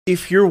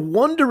If you're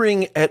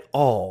wondering at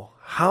all,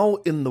 how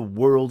in the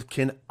world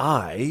can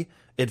I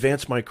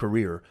advance my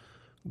career,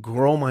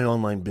 grow my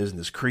online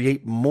business,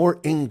 create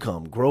more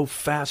income, grow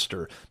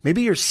faster?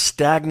 Maybe you're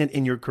stagnant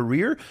in your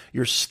career,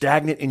 you're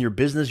stagnant in your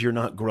business, you're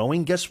not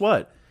growing. Guess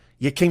what?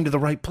 You came to the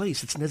right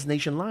place. It's Nez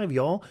Nation Live,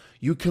 y'all.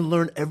 You can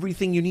learn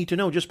everything you need to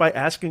know just by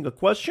asking a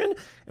question.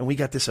 And we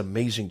got this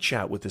amazing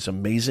chat with this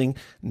amazing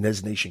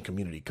Nez Nation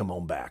community. Come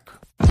on back.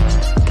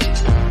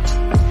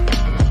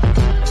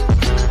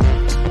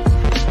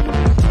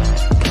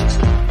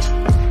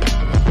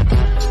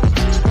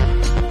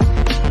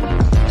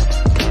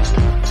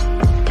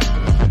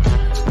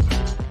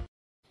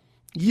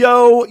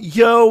 Yo,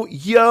 yo,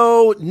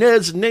 yo,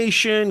 Nez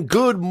Nation,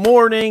 good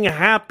morning.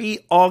 Happy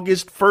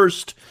August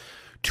 1st,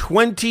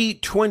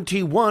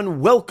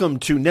 2021. Welcome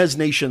to Nez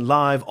Nation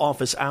Live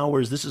Office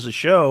Hours. This is a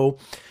show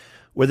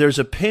where there's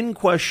a pin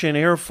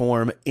questionnaire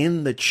form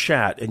in the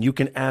chat, and you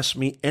can ask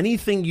me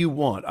anything you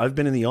want. I've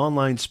been in the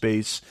online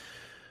space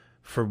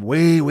for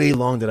way, way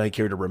long than I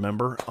care to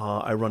remember.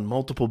 I run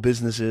multiple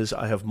businesses.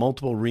 I have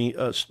multiple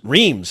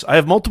reams. I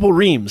have multiple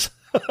reams.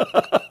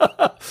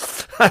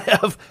 I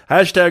have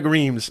hashtag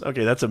reams.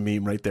 Okay, that's a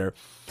meme right there.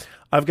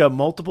 I've got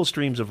multiple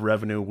streams of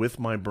revenue with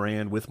my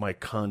brand, with my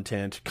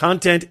content.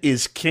 Content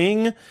is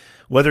king,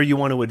 whether you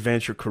want to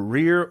advance your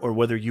career or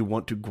whether you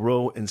want to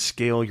grow and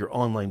scale your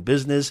online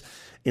business.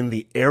 In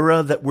the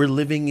era that we're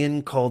living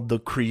in called the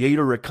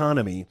creator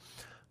economy,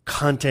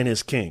 content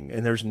is king.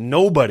 And there's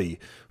nobody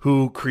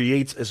who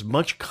creates as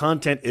much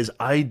content as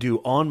I do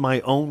on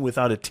my own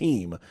without a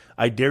team.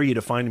 I dare you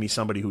to find me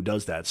somebody who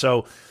does that.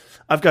 So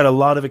I've got a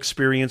lot of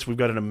experience. We've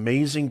got an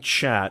amazing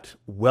chat.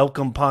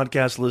 Welcome,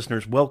 podcast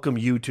listeners. Welcome,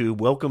 YouTube.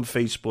 Welcome,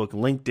 Facebook,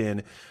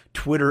 LinkedIn,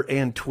 Twitter,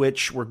 and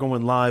Twitch. We're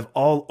going live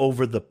all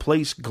over the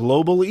place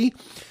globally.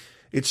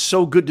 It's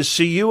so good to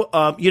see you.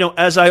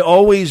 As I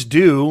always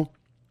do,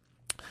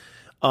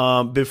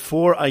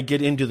 before I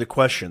get into the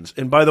questions,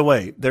 and by the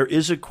way, there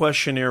is a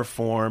questionnaire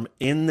form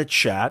in the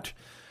chat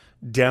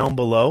down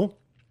below.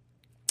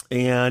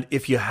 And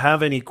if you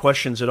have any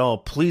questions at all,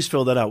 please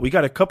fill that out. We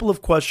got a couple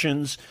of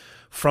questions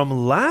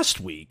from last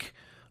week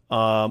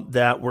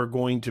that we're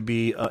going to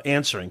be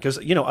answering. Because,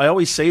 I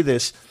always say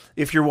this,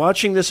 if you're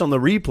watching this on the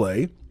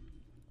replay,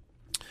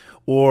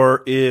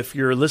 or if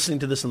you're listening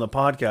to this on the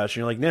podcast, and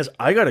you're like, Nez,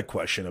 I got a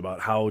question about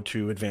how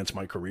to advance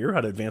my career,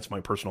 how to advance my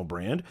personal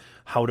brand,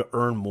 how to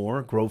earn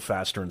more, grow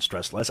faster, and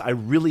stress less. I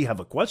really have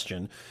a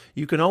question.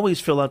 You can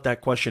always fill out that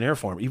questionnaire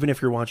form, even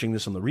if you're watching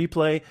this on the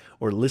replay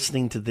or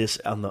listening to this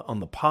on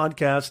the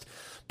podcast.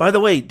 By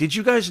the way, did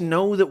you guys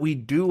know that we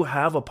do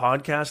have a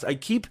podcast? I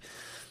keep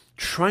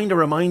trying to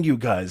remind you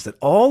guys that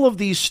all of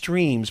these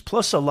streams,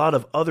 plus a lot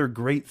of other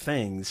great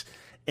things,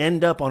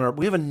 end up on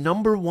we have a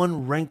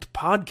 #1 ranked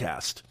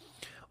podcast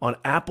on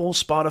Apple,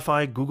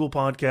 Spotify, Google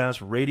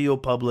Podcasts, Radio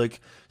Public,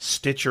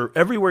 Stitcher,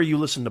 everywhere you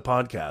listen to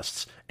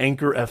podcasts,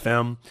 Anchor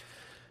FM.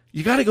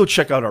 You got to go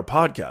check out our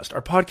podcast.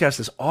 Our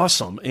podcast is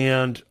awesome,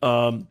 and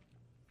all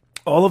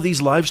of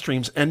these live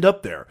streams end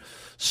up there.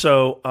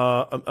 So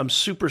I'm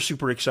super,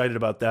 super excited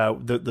about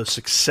that. The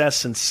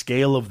success and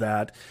scale of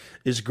that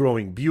is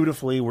growing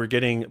beautifully. We're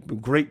getting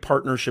great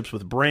partnerships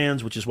with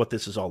brands, which is what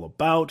this is all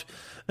about.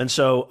 And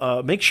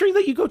so make sure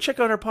that you go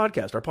check out our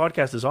podcast. Our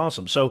podcast is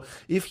awesome. So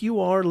if you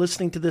are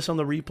listening to this on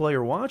the replay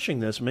or watching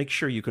this, make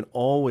sure you can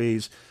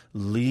always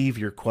leave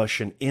your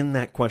question in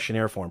that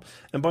questionnaire form.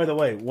 And by the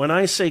way, when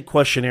I say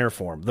questionnaire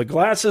form, the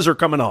glasses are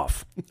coming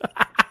off.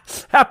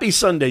 Happy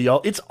Sunday,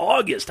 y'all. It's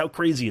August. How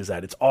crazy is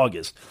that? It's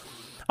August.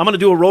 I'm going to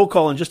do a roll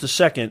call in just a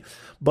second,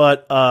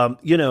 but,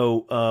 what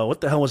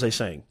the hell was I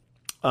saying?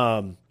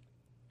 So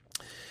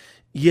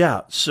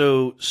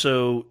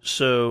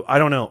I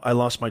don't know. I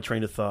lost my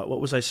train of thought.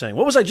 What was I saying?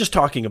 What was I just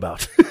talking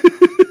about?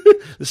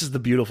 This is the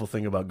beautiful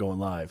thing about going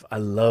live. I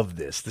love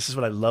this. This is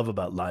what I love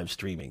about live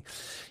streaming.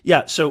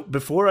 Yeah, so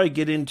before I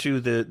get into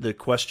the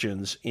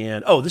questions,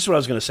 and, this is what I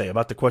was going to say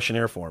about the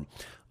questionnaire form.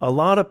 A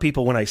lot of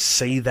people, when I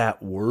say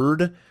that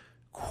word,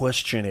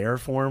 questionnaire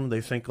form, they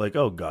think like,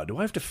 oh God, do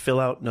I have to fill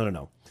out?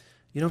 No.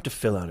 You don't have to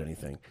fill out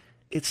anything.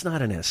 It's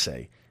not an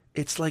essay.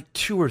 It's like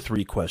 2 or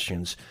 3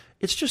 questions.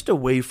 It's just a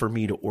way for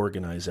me to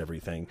organize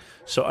everything.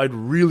 So I'd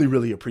really,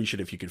 really appreciate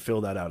if you could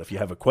fill that out if you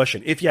have a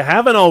question. If you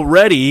haven't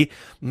already,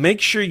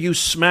 make sure you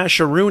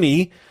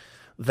smash-a-rooney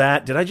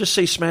that. Did I just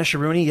say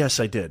smash-a-rooney? Yes,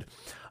 I did.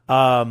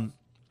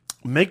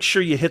 Make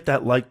sure you hit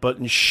that like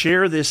button,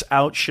 share this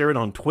out, share it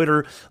on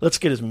Twitter. Let's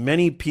get as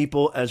many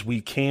people as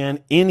we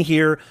can in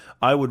here.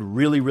 I would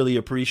really, really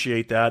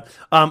appreciate that.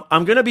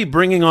 I'm going to be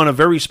bringing on a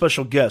very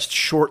special guest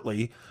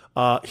shortly.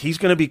 He's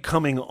going to be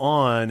coming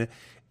on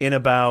in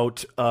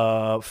about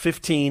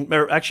 10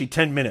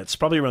 minutes,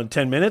 probably around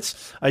 10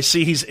 minutes. I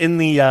see he's in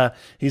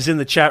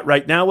the chat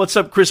right now. What's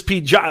up, Chris P.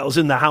 Giles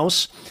in the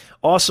house?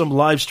 Awesome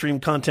live stream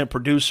content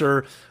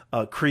producer,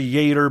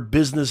 creator,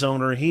 business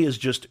owner. He is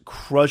just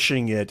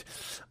crushing it.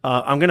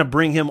 I'm going to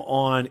bring him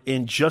on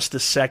in just a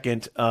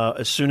second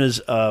as soon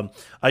as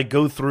I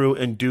go through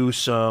and do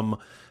some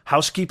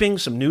housekeeping,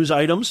 some news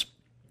items.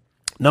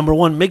 Number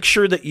one, make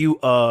sure that you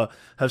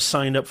have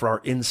signed up for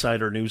our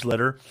insider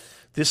newsletter.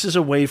 This is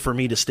a way for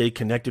me to stay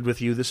connected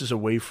with you. This is a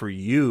way for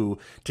you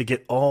to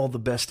get all the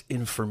best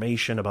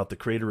information about the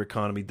creator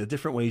economy, the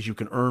different ways you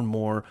can earn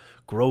more,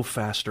 grow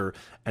faster,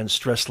 and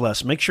stress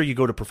less. Make sure you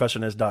go to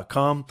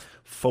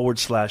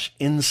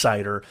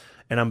professornez.com/insider.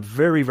 And I'm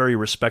very, very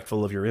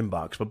respectful of your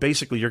inbox. But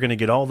basically, you're going to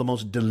get all the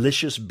most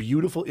delicious,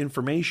 beautiful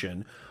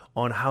information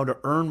on how to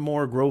earn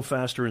more, grow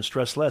faster, and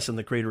stress less in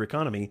the creator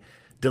economy,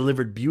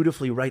 delivered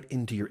beautifully right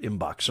into your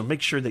inbox. So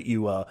make sure that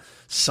you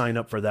sign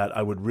up for that.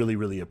 I would really,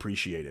 really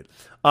appreciate it.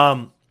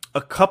 A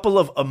couple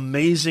of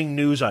amazing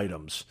news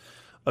items.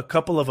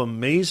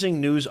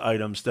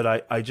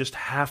 That I just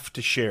have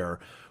to share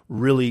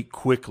really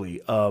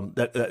quickly.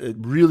 That it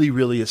really,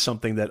 really is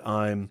something that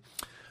I'm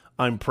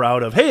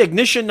proud of. Hey,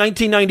 Ignition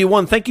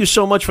 1991, thank you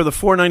so much for the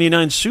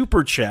 $4.99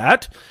 super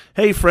chat.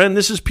 Hey, friend,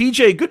 this is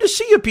PJ. Good to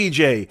see you,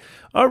 PJ.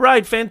 All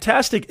right,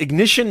 fantastic.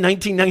 Ignition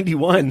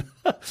 1991.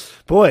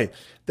 Boy,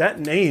 that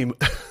name,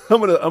 I'm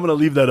gonna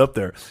leave that up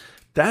there.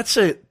 That's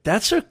a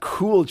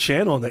cool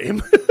channel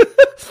name.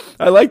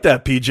 I like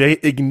that,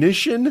 PJ.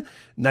 Ignition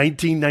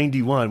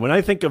 1991. When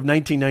I think of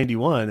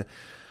 1991,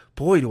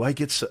 boy, do I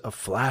get a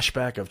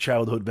flashback of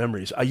childhood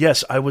memories.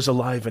 Yes, I was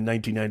alive in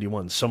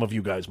 1991. Some of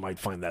you guys might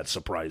find that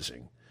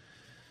surprising.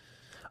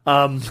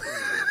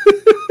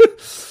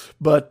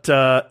 But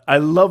I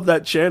love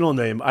that channel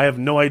name. I have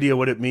no idea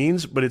what it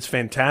means, but it's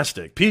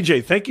fantastic.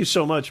 PJ, thank you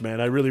so much,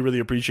 man. I really, really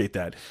appreciate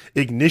that.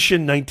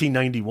 Ignition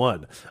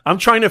 1991. I'm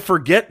trying to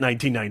forget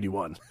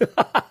 1991.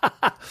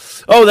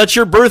 Oh, that's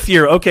your birth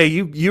year. Okay,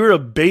 you're a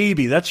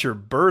baby. That's your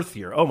birth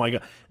year. Oh, my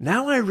God.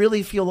 Now I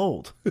really feel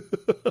old.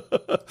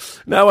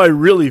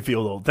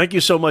 Thank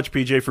you so much,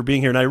 PJ, for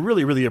being here, and I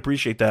really, really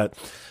appreciate that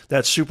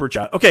super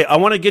chat. Okay, I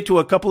want to get to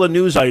a couple of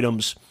news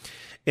items,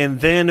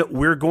 and then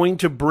we're going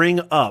to bring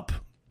up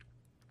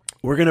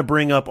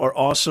our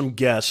awesome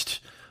guest,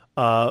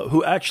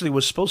 who actually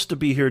was supposed to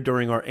be here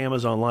during our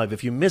Amazon Live.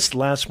 If you missed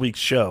last week's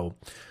show,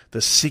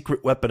 The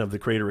Secret Weapon of the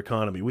Creator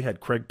Economy, we had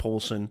Craig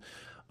Polson.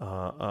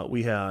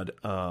 We had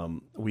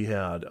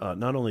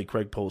not only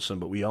Craig Polson,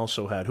 but we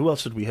also had, who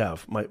else did we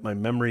have? My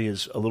memory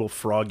is a little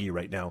froggy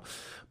right now,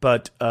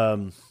 but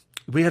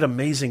we had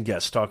amazing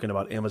guests talking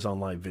about Amazon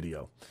Live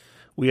Video.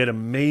 We had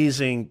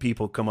amazing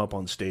people come up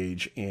on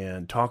stage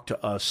and talk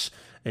to us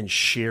and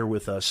share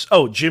with us.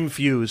 Oh, Jim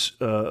Fuse,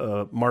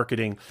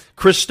 marketing.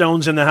 Chris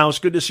Stone's in the house.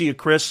 Good to see you,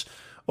 Chris,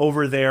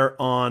 over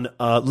there on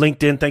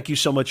LinkedIn. Thank you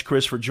so much,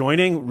 Chris, for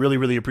joining. Really,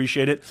 really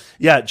appreciate it.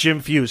 Yeah, Jim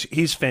Fuse,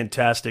 he's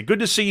fantastic. Good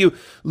to see you.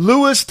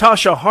 Lewis,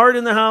 Tasha Hart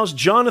in the house.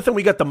 Jonathan,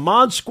 we got the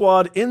Mod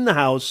Squad in the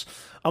house.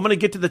 I'm going to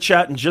get to the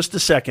chat in just a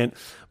second,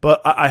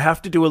 but I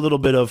have to do a little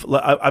bit of,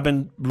 I've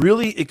been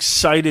really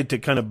excited to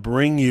kind of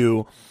bring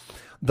you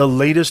the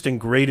latest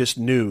and greatest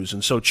news.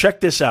 And so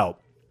check this out.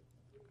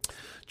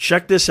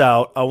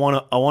 I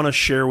want to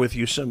share with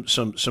you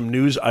some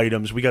news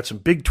items. We got some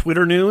big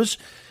Twitter news,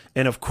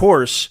 and of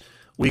course,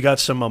 we got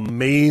some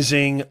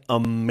amazing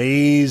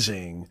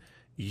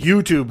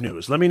YouTube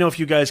news. Let me know if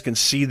you guys can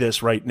see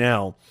this right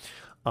now.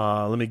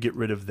 Let me get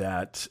rid of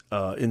that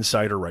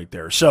insider right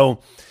there. So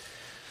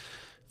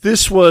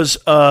this was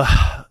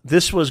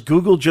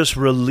Google just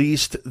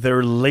released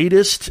their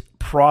latest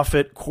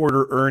profit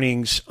quarter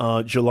earnings,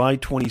 July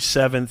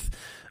 27th.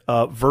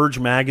 Verge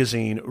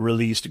magazine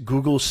released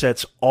Google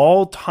sets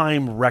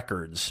all-time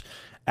records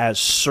as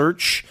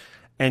search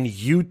and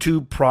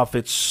YouTube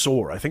profits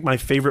soar. I think my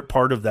favorite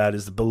part of that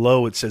is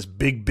below it says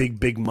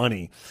big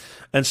money.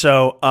 And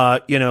so,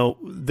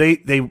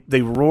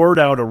 they roared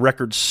out a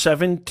record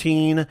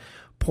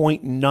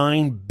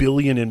 $17.9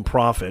 billion in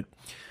profit.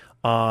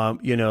 And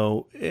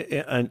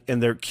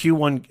their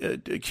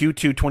Q2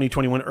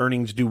 2021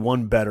 earnings do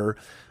one better.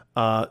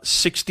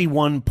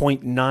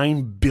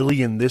 61.9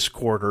 billion this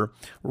quarter,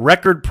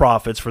 record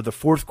profits for the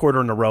fourth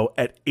quarter in a row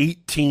at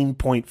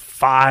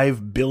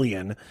 18.5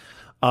 billion.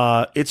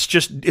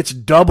 It's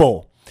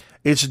double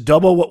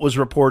what was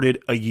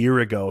reported a year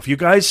ago. If you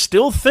guys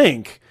still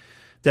think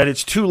that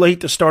it's too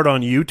late to start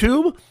on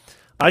YouTube,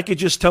 I could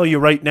just tell you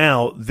right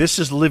now, this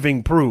is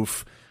living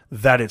proof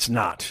that it's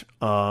not.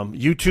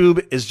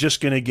 YouTube is just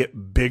going to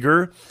get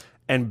bigger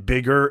and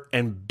bigger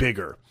and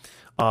bigger.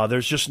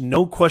 There's just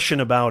no question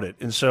about it.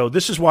 And so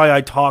this is why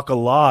I talk a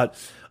lot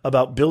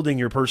about building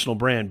your personal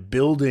brand,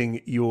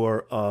 building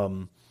your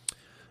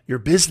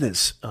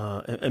business,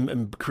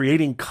 and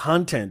creating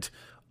content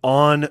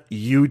on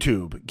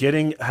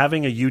YouTube.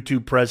 Having a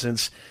YouTube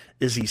presence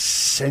is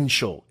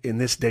essential in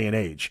this day and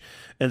age.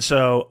 And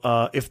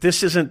so if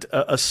this isn't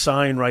a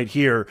sign right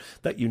here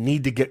that you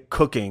need to get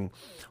cooking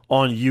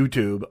on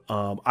YouTube,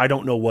 I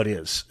don't know what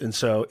is. And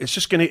so it's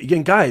just going to,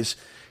 again, guys,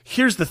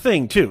 here's the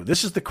thing too.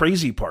 This is the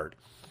crazy part.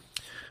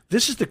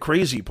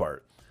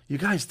 You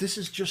guys, this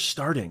is just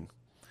starting.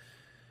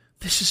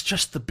 This is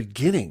just the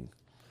beginning.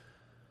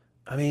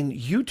 I mean,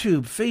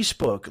 YouTube,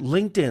 Facebook,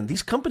 LinkedIn,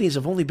 these companies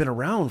have only been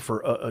around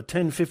for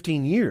 10,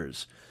 15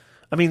 years.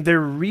 I mean, the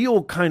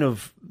real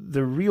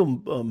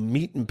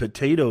meat and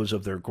potatoes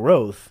of their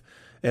growth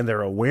and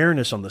their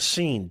awareness on the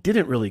scene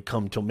didn't really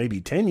come till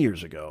maybe 10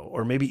 years ago,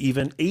 or maybe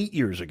even 8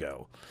 years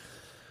ago.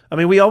 I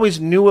mean, we always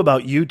knew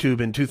about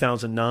YouTube in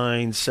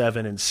 2009,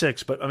 7, and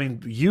 6, but I mean,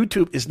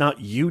 YouTube is not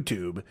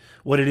YouTube,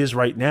 what it is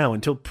right now,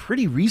 until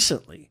pretty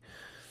recently.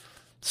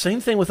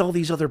 Same thing with all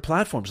these other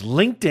platforms.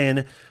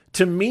 LinkedIn,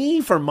 to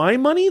me, for my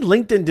money,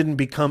 LinkedIn didn't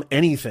become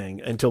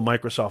anything until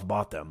Microsoft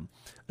bought them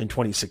in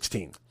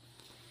 2016.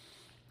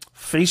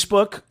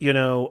 Facebook,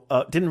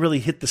 didn't really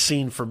hit the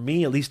scene for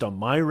me, at least on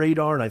my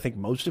radar, and I think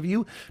most of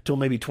you, till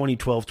maybe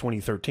 2012,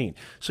 2013.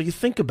 So you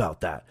think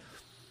about that.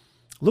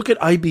 Look at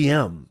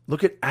IBM.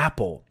 Look at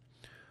Apple.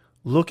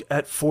 Look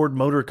at Ford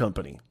Motor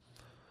Company.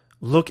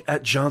 Look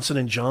at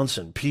Johnson &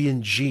 Johnson,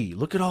 P&G.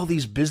 Look at all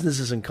these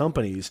businesses and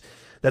companies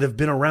that have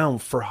been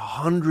around for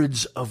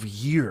hundreds of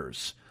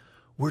years.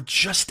 We're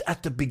just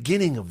at the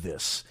beginning of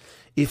this.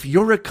 If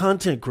you're a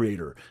content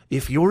creator,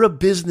 if you're a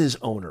business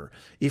owner,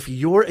 if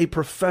you're a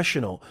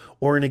professional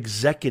or an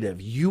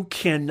executive, you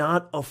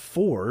cannot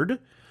afford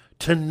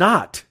to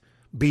not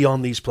be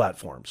on these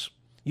platforms.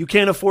 You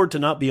can't afford to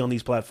not be on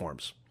these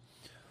platforms.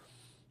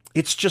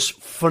 It's just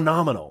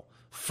phenomenal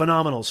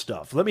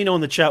stuff. Let me know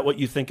in the chat what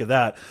you think of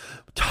that.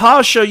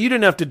 Tasha, you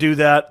didn't have to do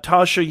that.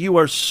 Tasha, you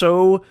are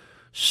so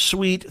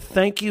sweet.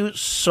 Thank you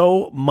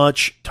so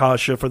much,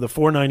 Tasha, for the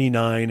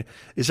 $4.99.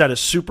 Is that a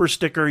super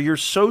sticker? You're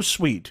so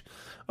sweet.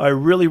 I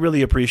really,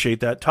 really appreciate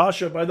that.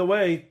 Tasha, by the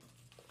way,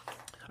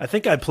 I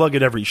think I plug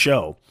it every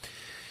show.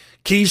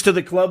 Keys to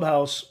the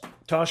Clubhouse,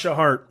 Tasha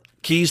Hart.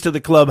 Keys to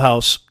the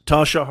Clubhouse,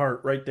 Tasha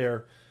Hart, right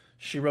there.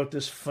 She wrote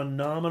this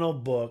phenomenal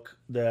book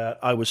that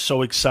I was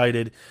so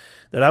excited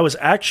that I was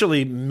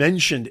actually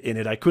mentioned in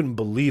it. I couldn't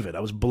believe it.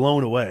 I was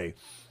blown away.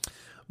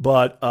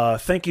 But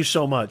thank you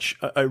so much.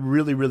 I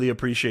really, really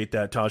appreciate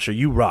that, Tasha.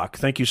 You rock.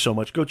 Thank you so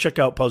much. Go check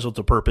out Puzzle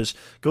to Purpose.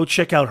 Go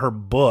check out her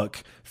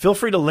book. Feel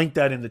free to link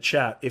that in the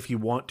chat if you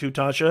want to,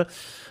 Tasha.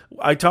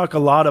 I talk a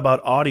lot about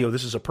audio.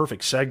 This is a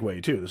perfect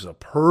segue, too. This is a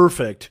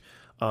perfect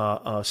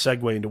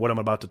segue into what I'm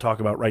about to talk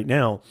about right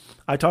now.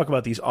 I talk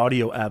about these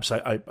audio apps.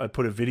 I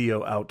put a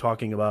video out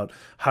talking about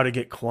how to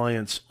get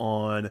clients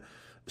on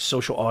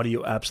social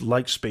audio apps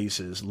like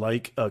Spaces,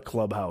 like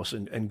Clubhouse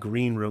and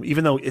Green Room,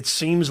 even though it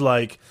seems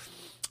like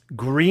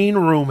Green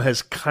Room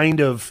has it kind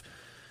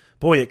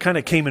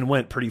of came and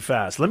went pretty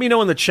fast. Let me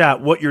know in the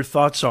chat what your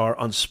thoughts are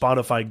on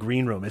Spotify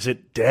Green Room. Is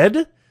it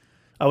dead?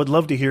 I would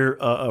love to hear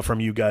from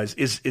you guys.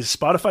 Is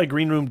Spotify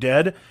Green Room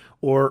dead,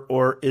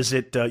 or is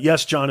it?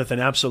 Yes, Jonathan,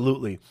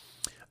 absolutely.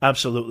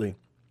 Absolutely.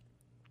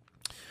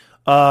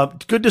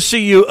 Good to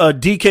see you,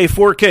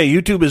 DK4K.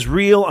 YouTube is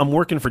real. I'm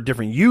working for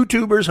different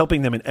YouTubers,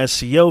 helping them in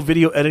SEO,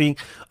 video editing.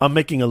 I'm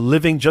making a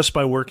living just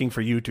by working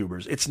for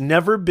YouTubers. It's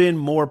never been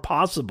more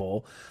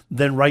possible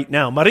than right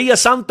now. Maria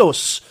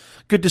Santos,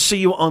 good to see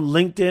you on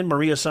LinkedIn.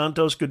 Maria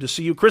Santos, good to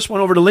see you. Chris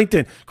went over to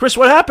LinkedIn. Chris,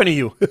 what happened to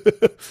you?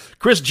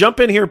 Chris, jump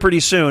in here pretty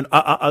soon.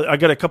 I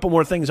got a couple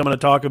more things I'm going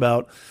to talk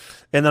about,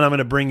 and then I'm going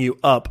to bring you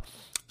up.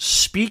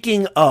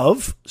 Speaking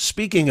of, so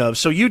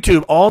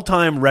YouTube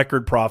all-time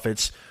record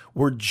profits.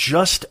 We're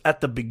just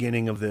at the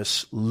beginning of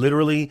this.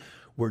 Literally,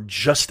 we're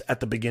just at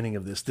the beginning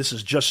of this. This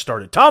has just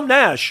started. Tom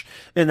Nash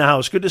in the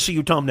house. Good to see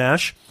you, Tom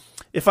Nash.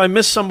 If I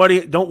miss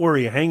somebody, don't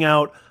worry. Hang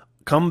out.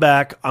 Come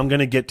back. I'm going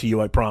to get to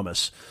you, I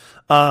promise.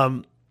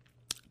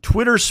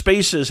 Twitter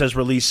Spaces has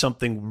released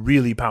something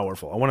really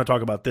powerful. I want to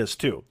talk about this,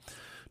 too.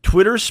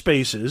 Twitter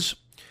Spaces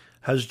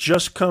has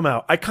just come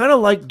out. I kind of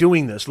like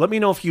doing this. Let me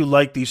know if you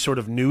like these sort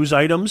of news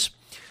items.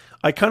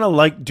 I kind of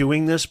like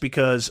doing this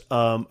because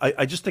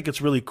I just think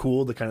it's really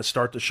cool to kind of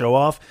start the show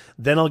off.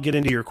 Then I'll get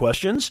into your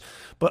questions.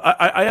 But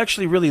I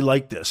actually really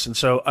like this. And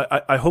so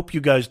I hope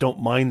you guys don't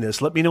mind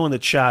this. Let me know in the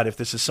chat if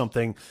this is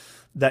something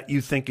that you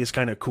think is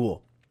kind of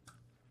cool.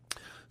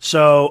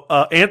 So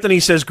Anthony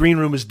says Green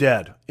Room is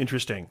dead.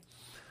 Interesting.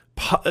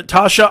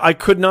 Tasha, I'm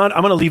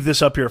going to leave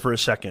this up here for a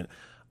second.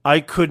 I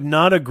could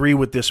not agree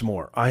with this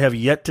more. I have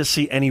yet to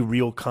see any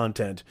real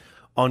content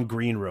on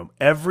Green Room.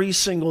 Every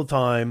single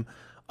time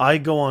I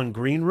go on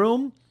Green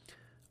Room,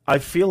 I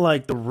feel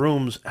like the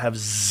rooms have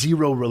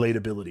zero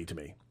relatability to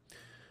me.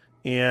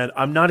 And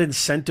I'm not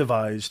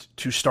incentivized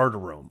to start a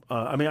room.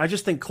 I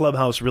just think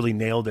Clubhouse really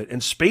nailed it.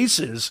 And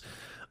Spaces,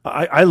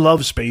 I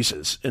love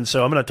Spaces. And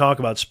so I'm going to talk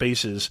about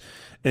Spaces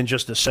in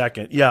just a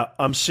second. Yeah,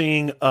 I'm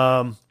seeing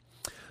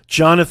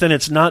Jonathan,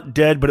 it's not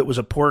dead, but it was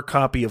a poor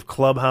copy of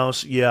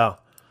Clubhouse. Yeah.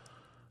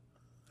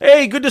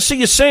 Hey, good to see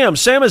you, Sam.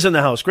 Sam is in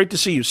the house. Great to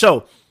see you.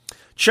 So,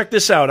 check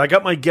this out. I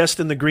got my guest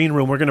in the Green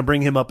Room. We're going to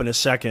bring him up in a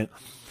second.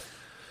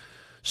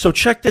 So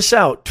check this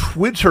out.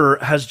 Twitter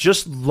has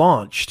just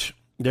launched.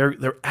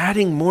 They're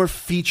adding more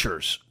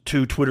features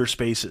to Twitter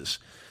Spaces.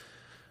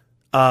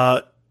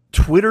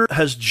 Twitter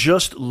has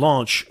just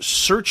launched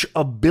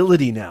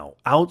searchability now.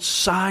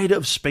 Outside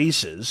of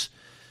Spaces,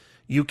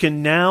 you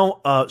can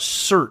now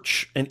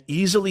search and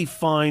easily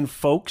find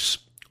folks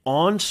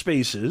on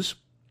Spaces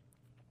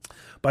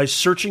by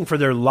searching for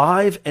their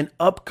live and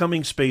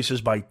upcoming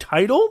spaces by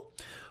title,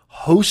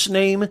 host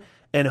name,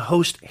 and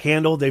host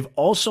handle. They've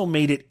also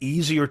made it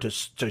easier to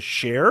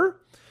share.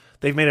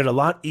 They've made it a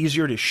lot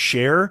easier to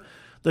share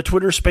the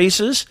Twitter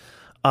Spaces.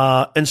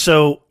 And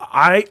so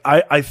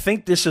I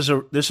think this is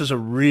a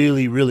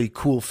really, really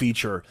cool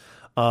feature,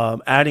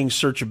 adding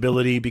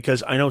searchability,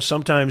 because I know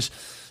sometimes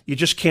you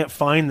just can't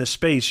find the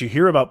space. You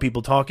hear about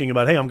people talking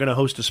about, hey, I'm going to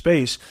host a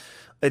space.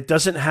 It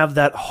doesn't have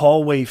that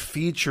hallway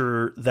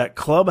feature that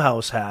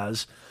Clubhouse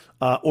has,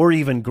 or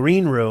even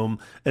Green Room.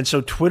 And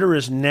so Twitter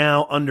is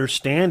now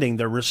understanding,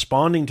 they're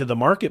responding to the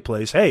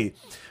marketplace. Hey,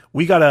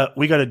 we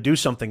gotta do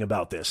something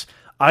about this.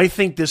 I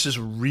think this is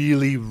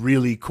really,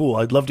 really cool.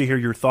 I'd love to hear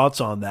your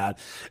thoughts on that.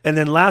 And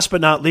then last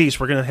but not least,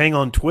 we're going to hang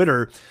on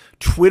Twitter.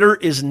 Twitter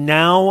is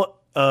now,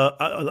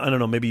 I don't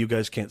know, maybe you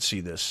guys can't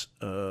see this.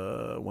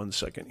 1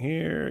 second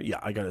here. Yeah,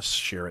 I got to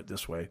share it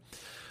this way.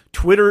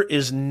 Twitter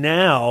is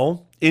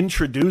now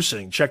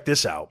introducing, check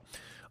this out.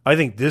 I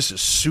think this is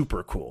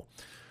super cool.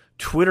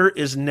 Twitter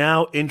is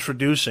now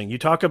introducing, you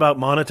talk about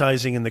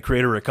monetizing in the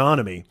creator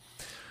economy.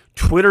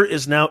 Twitter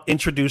is now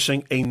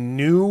introducing a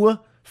new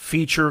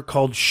feature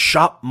called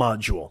Shop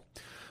Module.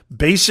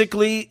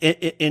 Basically,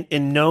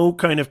 in no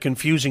kind of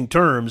confusing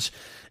terms,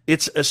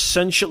 it's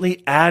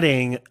essentially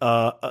adding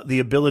the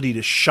ability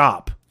to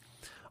shop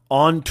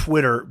on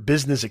Twitter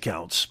business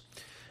accounts.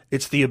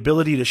 It's the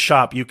ability to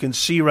shop. You can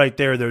see right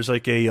there, there's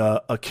like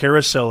a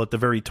carousel at the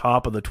very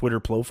top of the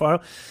Twitter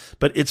profile.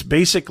 But it's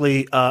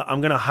basically,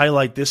 I'm going to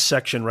highlight this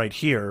section right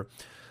here.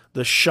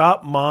 The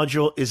Shop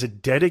Module is a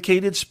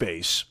dedicated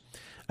space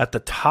at the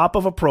top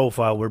of a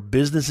profile where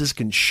businesses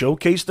can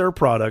showcase their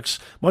products,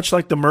 much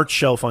like the merch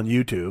shelf on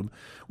YouTube.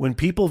 When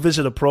people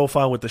visit a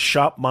profile with the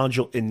Shop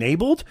Module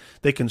enabled,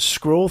 they can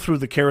scroll through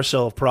the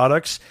carousel of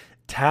products,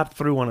 tap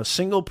through on a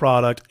single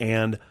product,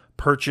 and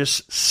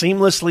purchase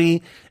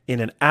seamlessly in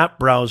an app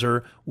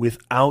browser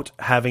without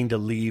having to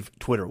leave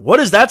Twitter. What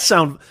does that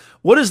sound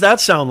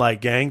like,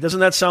 gang? Doesn't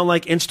that sound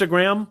like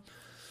Instagram?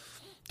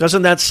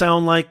 Doesn't that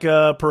sound like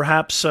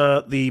perhaps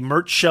the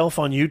merch shelf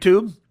on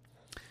YouTube?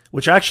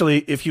 Which actually,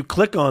 if you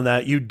click on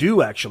that, you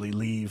do actually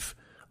leave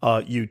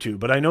YouTube.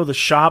 But I know the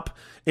shop,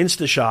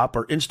 InstaShop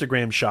or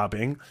Instagram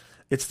shopping,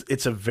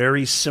 it's a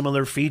very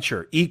similar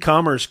feature.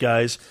 E-commerce,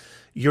 guys,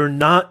 you're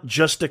not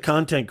just a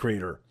content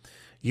creator.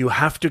 You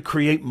have to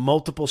create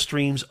multiple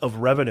streams of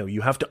revenue.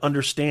 You have to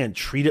understand,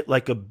 treat it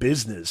like a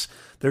business.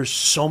 There's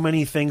so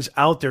many things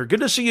out there.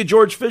 Good to see you,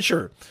 George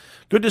Fisher.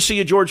 Good to see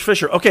you, George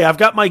Fisher. Okay, I've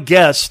got my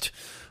guest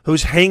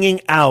who's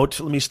hanging out.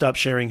 Let me stop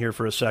sharing here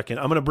for a second.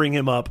 I'm going to bring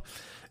him up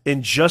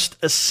in just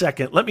a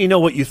second. Let me know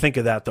what you think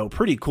of that, though.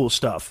 Pretty cool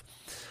stuff.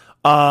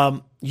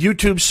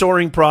 YouTube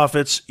soaring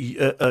profits,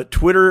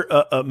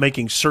 Twitter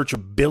making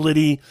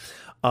searchability,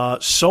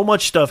 so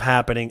much stuff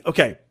happening.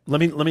 Okay, let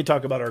me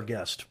talk about our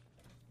guest.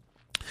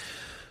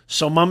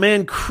 So my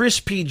man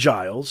Chris P.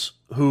 Giles,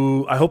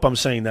 who I hope I'm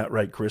saying that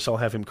right, Chris. I'll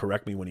have him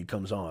correct me when he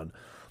comes on.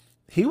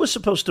 He was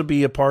supposed to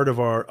be a part of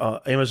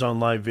our Amazon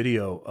Live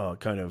Video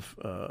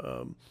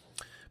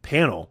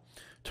panel,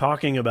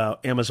 talking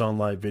about Amazon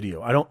Live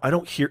Video. I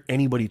don't hear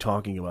anybody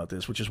talking about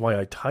this, which is why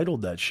I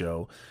titled that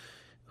show,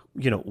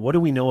 what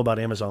do we know about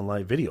Amazon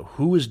Live Video?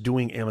 Who is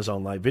doing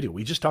Amazon Live Video?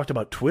 We just talked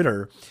about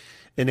Twitter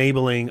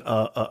enabling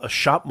a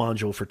shop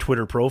module for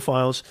Twitter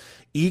profiles.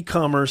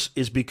 E-commerce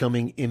is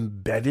becoming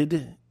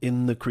embedded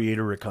in the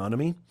creator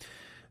economy.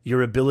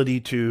 Your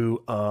ability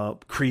to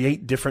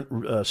create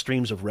different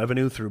streams of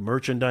revenue through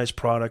merchandise,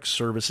 products,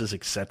 services,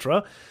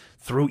 etc.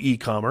 through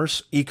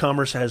e-commerce.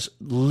 E-commerce has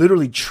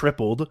literally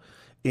tripled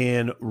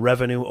in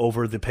revenue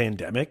over the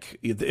pandemic.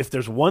 If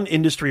there's one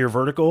industry or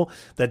vertical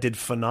that did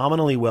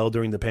phenomenally well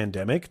during the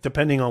pandemic,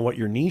 depending on what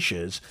your niche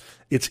is,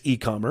 it's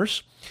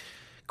e-commerce.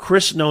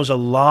 Chris knows a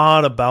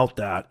lot about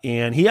that,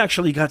 and he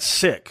actually got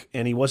sick,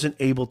 and he wasn't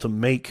able to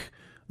make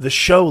the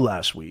show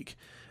last week.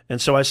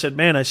 And so I said,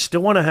 man, I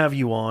still want to have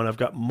you on. I've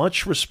got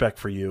much respect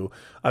for you.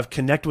 I've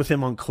connected with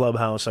him on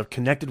Clubhouse. I've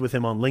connected with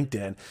him on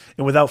LinkedIn.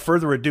 And without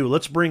further ado,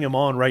 let's bring him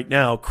on right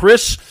now.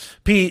 Chris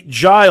P.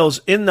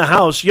 Giles in the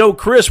house. Yo,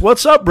 Chris,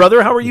 what's up,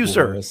 brother? How are you,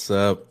 sir? What's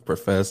up,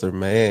 Professor?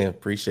 Man,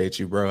 appreciate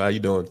you, bro. How you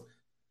doing?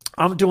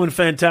 I'm doing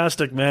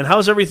fantastic, man.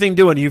 How's everything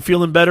doing? You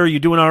feeling better? You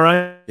doing all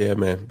right? Yeah,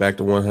 man. Back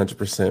to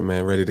 100%,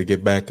 man. Ready to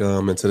get back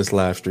into this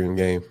live stream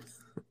game.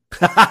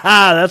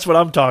 That's what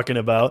I'm talking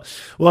about.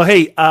 Well,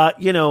 hey,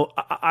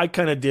 I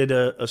kind of did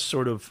a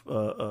sort of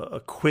a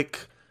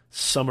quick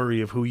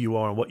summary of who you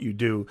are and what you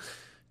do.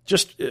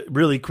 Just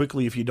really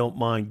quickly, if you don't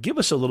mind, give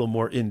us a little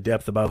more in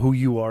depth about who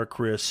you are,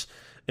 Chris,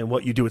 and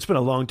what you do. It's been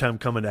a long time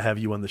coming to have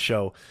you on the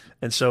show.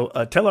 And so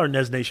tell our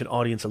Nez Nation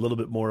audience a little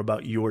bit more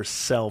about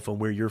yourself and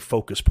where your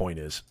focus point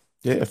is.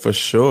 Yeah, for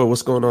sure.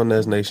 What's going on,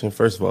 Nez Nation?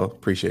 First of all,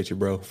 appreciate you,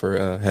 bro,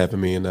 for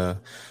having me and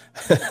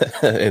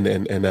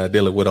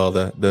dealing with all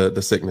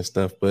the sickness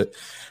stuff. But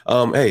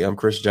hey, I'm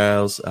Chris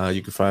Giles.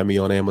 You can find me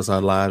on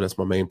Amazon Live. That's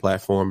my main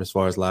platform as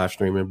far as live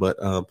streaming. But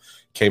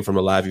came from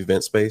the live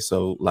event space,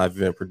 so live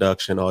event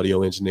production,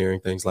 audio engineering,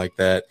 things like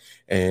that,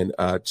 and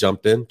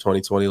jumped in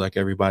 2020 like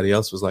everybody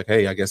else. Was like,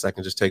 hey, I guess I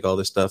can just take all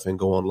this stuff and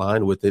go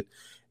online with it.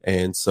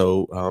 And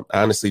so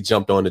I honestly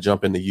jump into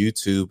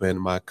YouTube,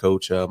 and my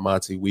coach,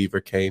 Monty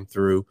Weaver, came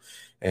through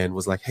and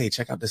was like, hey,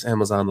 check out this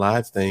Amazon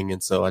Live thing.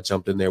 And so I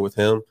jumped in there with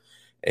him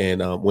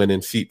and went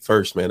in feet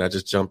first, man. I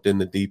just jumped in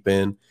the deep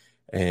end.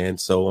 And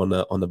so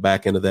on the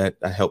back end of that,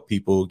 I help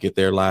people get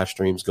their live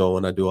streams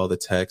going. I do all the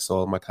text,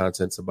 all my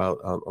content's about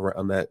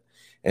around that.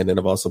 And then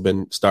I've also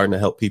been starting to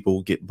help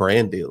people get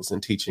brand deals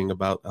and teaching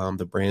about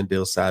the brand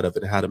deal side of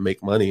it and how to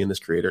make money in this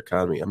creator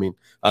economy. I mean,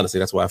 honestly,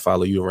 that's why I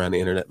follow you around the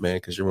internet, man,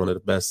 because you're one of the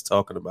best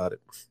talking about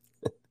it.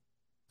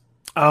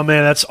 Oh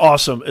man, that's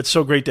awesome. It's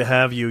so great to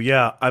have you.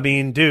 Yeah. I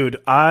mean, dude,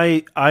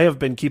 I have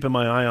been keeping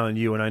my eye on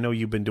you, and I know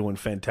you've been doing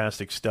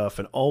fantastic stuff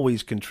and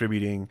always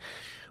contributing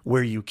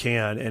where you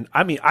can. And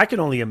I mean, I can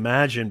only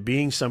imagine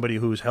being somebody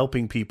who's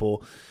helping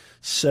people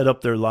set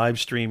up their live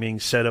streaming,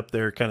 set up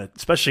their kind of,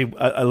 especially,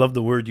 I love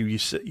the word you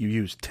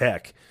use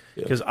tech,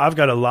 because I've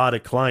got a lot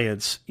of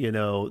clients,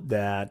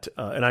 that,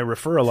 and I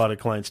refer a lot of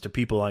clients to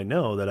people I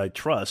know that I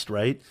trust,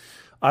 right?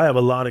 I have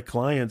a lot of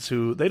clients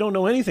who they don't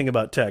know anything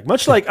about tech,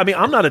 much like, I mean,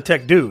 I'm not a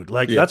tech dude.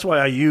 That's why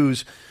I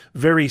use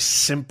very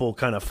simple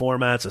kind of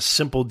formats, a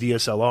simple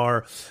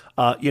DSLR.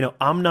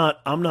 I'm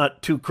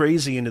not too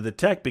crazy into the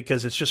tech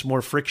because it's just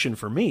more friction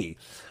for me.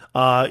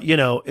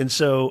 And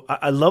so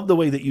I love the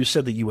way that you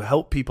said that you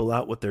help people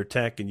out with their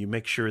tech and you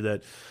make sure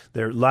that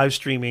their live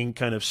streaming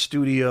kind of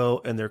studio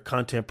and their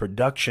content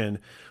production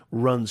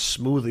runs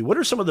smoothly. What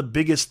are some of the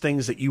biggest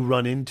things that you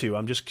run into?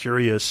 I'm just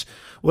curious.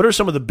 What are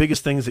some of the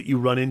biggest things that you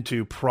run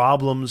into,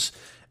 problems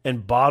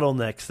and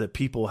bottlenecks that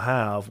people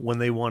have when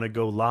they want to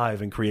go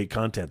live and create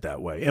content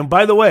that way? And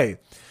by the way,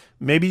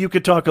 maybe you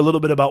could talk a little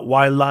bit about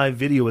why live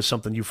video is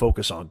something you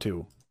focus on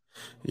too.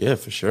 Yeah,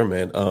 for sure,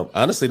 man.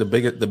 Honestly, the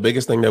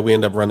biggest thing that we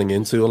end up running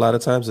into a lot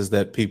of times is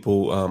that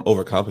people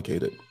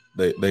overcomplicate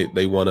it.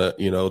 They want to,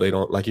 they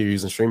don't, like you're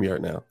using StreamYard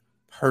now.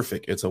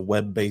 Perfect. It's a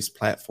web-based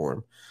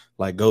platform.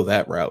 Like go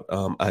that route.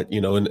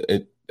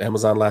 In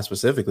Amazon Live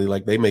specifically,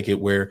 like they make it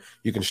where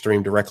you can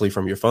stream directly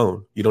from your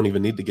phone. You don't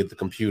even need to get the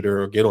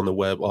computer or get on the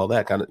web, all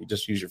that kind of, you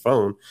just use your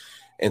phone.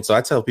 And so I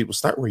tell people,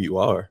 start where you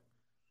are.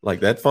 Like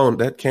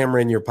that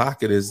camera in your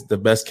pocket is the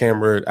best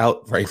camera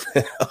out right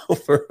now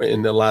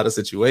in a lot of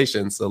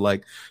situations. So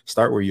like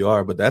start where you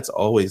are, but that's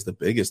always the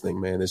biggest thing,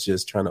 man. It's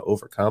just trying to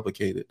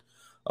overcomplicate it.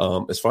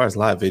 As far as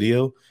live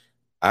video,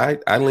 I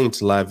lean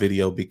to live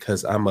video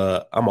because I'm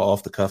a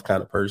off the cuff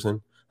kind of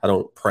person. I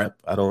don't prep.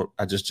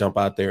 I just jump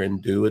out there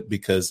and do it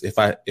because if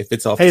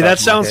it's off. Hey, that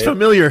sounds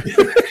familiar.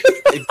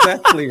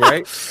 Exactly.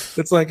 Right.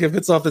 It's like, if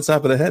it's off the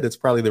top of the head, it's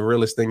probably the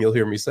realest thing you'll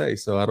hear me say.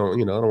 So I don't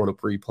want to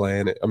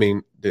pre-plan it. I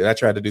mean, dude, I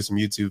tried to do some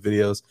YouTube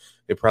videos.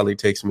 It probably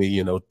takes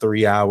me,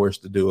 3 hours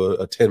to do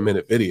a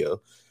 10-minute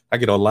video. I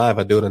get on live,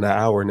 I do it in an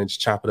hour and then just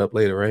chop it up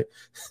later. Right.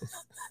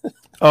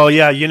 Oh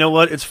yeah. You know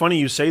what? It's funny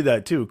you say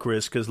that too,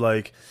 Chris, because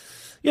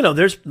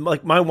there's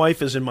like my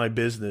wife is in my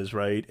business,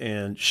 right?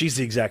 And she's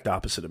the exact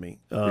opposite of me.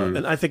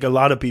 And I think a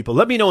lot of people,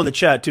 let me know in the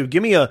chat too.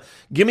 Give me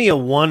a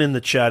 1 in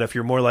the chat if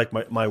you're more like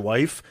my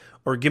wife,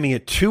 or give me a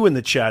 2 in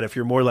the chat if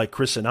you're more like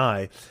Chris and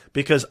I,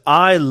 because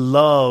I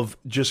love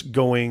just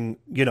going,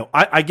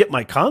 I get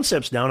my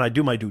concepts down. I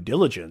do my due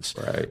diligence,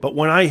 right. But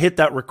when I hit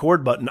that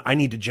record button, I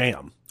need to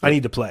jam. I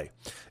need to play.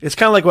 It's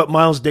kind of like what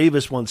Miles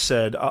Davis once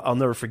said. I'll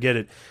never forget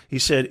it. He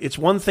said, it's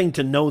one thing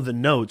to know the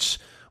notes,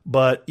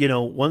 but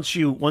once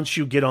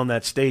you get on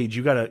that stage,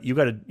 you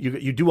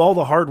do all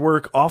the hard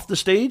work off the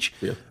stage.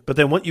 Yeah. But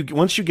then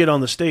once you get on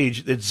the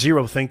stage, it's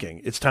zero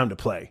thinking. It's time to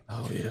play.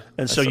 Oh yeah.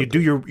 And so you do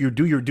your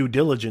due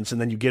diligence,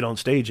 and then you get on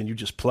stage and you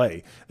just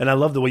play. And I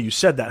love the way you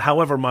said that.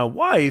 However, my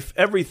wife,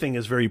 everything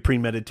is very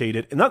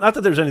premeditated, and not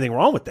that there's anything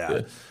wrong with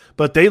that,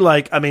 but they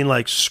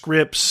like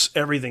scripts.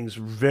 Everything's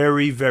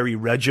very, very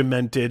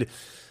regimented.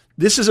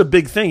 This is a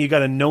big thing. You got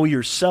to know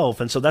yourself.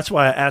 And so that's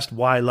why I asked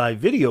why live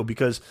video,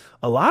 because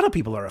a lot of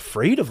people are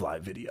afraid of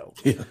live video.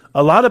 Yeah.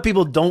 A lot of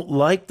people don't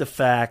like the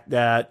fact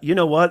that,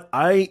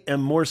 I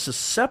am more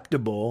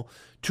susceptible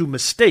to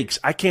mistakes.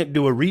 I can't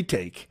do a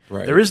retake.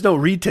 Right. There is no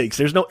retakes.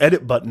 There's no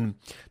edit button.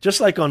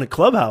 Just like on a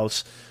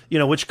Clubhouse,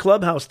 which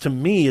Clubhouse to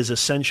me is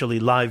essentially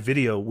live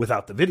video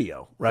without the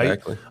video, right?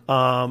 Exactly.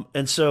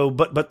 And so,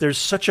 but there's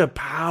such a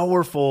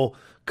powerful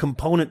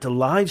component to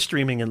live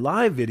streaming and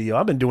live video.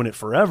 I've been doing it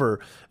forever,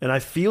 and I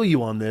feel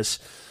you on this.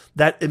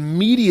 That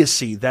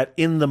immediacy, that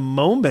in the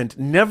moment,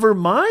 never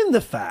mind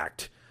the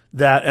fact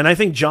that, and I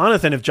think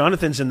Jonathan, if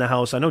Jonathan's in the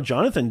house, I know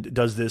Jonathan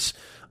does this.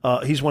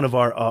 He's one of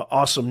our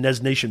awesome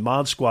Nez Nation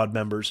Mod Squad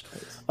members.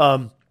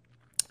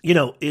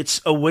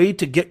 It's a way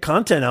to get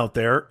content out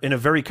there in a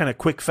very kind of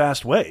quick,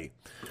 fast way.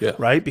 Yeah.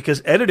 Right?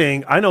 Because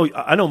editing, I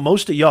know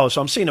most of y'all, so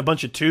I'm seeing a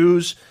bunch of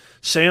 2s.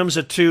 Sam's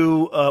a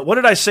 2. What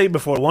did I say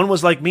before? 1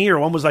 was like me, or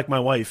 1 was like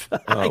my wife?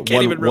 I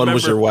can't even remember. 1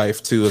 was your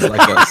wife, 2 is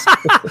like us.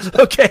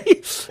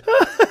 Okay.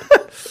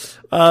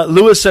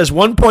 Lewis says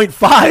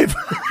 1.5.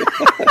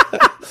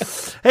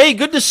 Hey,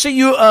 good to see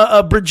you,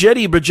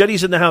 Brigetti.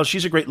 Brigetti's in the house.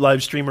 She's a great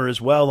live streamer as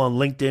well on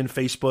LinkedIn,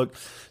 Facebook.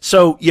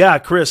 So, yeah,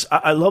 Chris,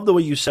 I love the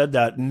way you said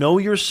that. Know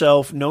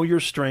yourself, know your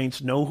strengths,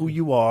 know who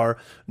you are,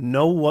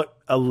 know what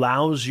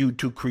allows you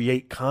to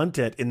create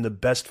content in the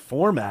best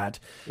format,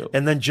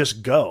 and then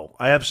just go.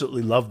 I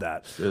absolutely love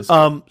that. Yes.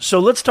 So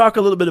let's talk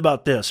a little bit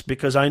about this,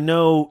 because I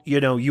know,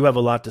 you have a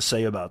lot to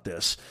say about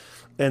this.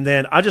 And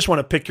then I just want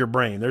to pick your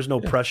brain. There's no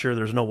pressure.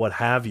 There's no what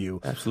have you.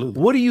 Absolutely.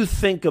 What do you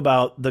think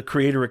about the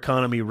creator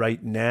economy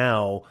right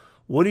now?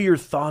 What are your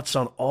thoughts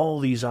on all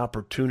these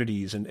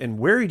opportunities? And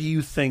where do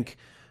you think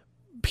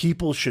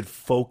people should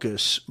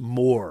focus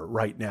more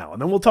right now?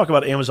 And then we'll talk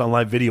about Amazon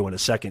Live Video in a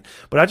second.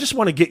 But I just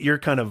want to get your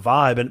kind of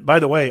vibe. And by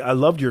the way, I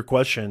loved your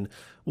question.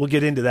 We'll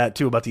get into that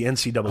too about the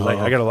NCAA.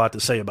 I got a lot to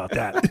say about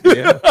that.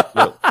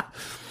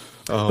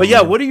 But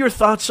yeah, what are your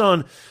thoughts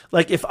on,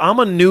 like, if I'm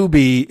a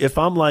newbie, if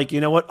I'm like,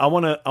 you know what, I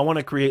want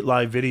to create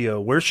live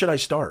video, where should I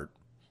start?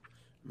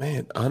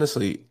 Man,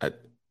 honestly,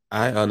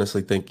 I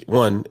honestly think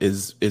one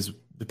is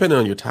depending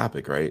on your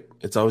topic, right?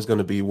 It's always going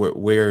to be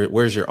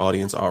where's your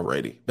audience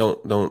already.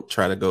 Don't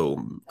try to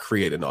go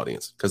create an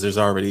audience because there's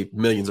already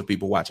millions of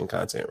people watching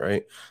content,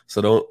 right?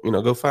 So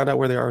don't, go find out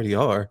where they already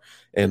are.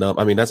 And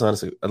I mean, that's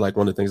honestly like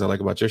one of the things I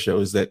like about your show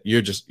is that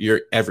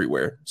you're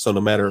everywhere. So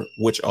no matter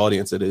which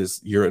audience it is,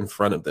 you're in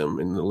front of them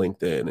in the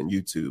LinkedIn and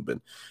YouTube.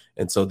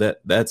 And so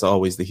that's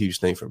always the huge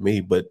thing for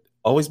me, but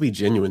always be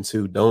genuine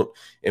too.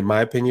 In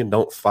my opinion,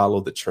 don't follow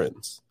the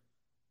trends.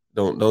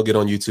 Don't get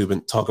on YouTube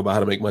and talk about how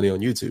to make money on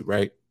YouTube,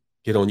 right?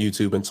 Get on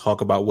YouTube and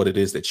talk about what it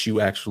is that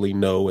you actually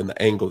know and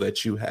the angle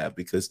that you have,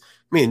 because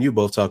me and you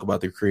both talk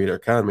about the creator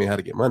economy and how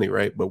to get money,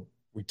 right? But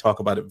we talk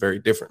about it very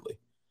differently.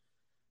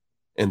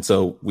 And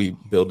so we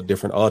build a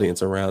different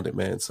audience around it,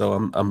 man. So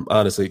I'm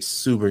honestly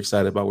super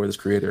excited about where this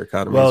creator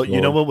economy is going.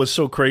 You know what was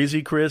so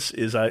crazy, Chris,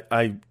 is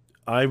I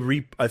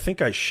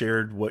think I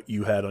shared what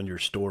you had on your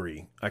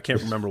story. I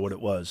can't remember what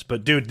it was.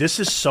 But, dude, this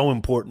is so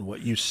important,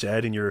 what you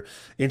said in your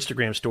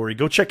Instagram story.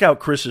 Go check out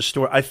Chris's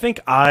story. I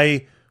think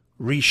I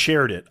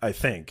reshared it, I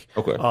think.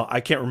 Okay. I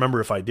can't remember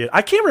if I did.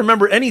 I can't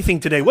remember anything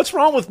today. What's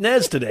wrong with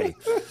Nez today?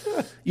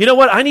 You know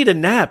what? I need a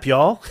nap,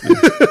 y'all.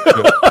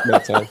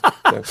 Nap time.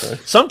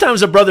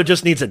 Sometimes a brother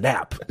just needs a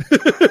nap.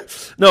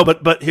 No,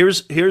 but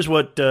here's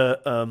what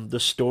the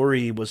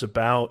story was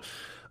about.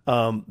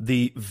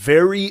 The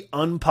very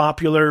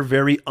unpopular,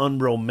 very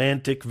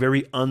unromantic,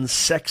 very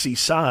unsexy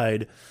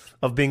side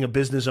of being a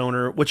business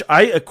owner, which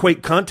I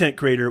equate content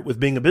creator with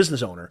being a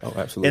business owner. Oh,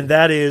 absolutely. And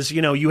that is,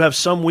 you have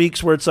some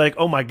weeks where it's like,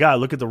 oh my God,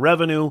 look at the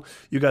revenue.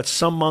 You got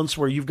some months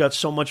where you've got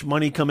so much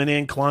money coming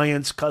in,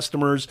 clients,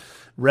 customers,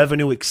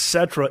 revenue,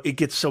 etc. It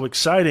gets so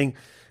exciting.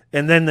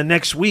 And then the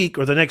next week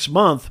or the next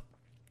month,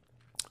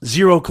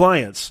 0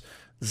 clients,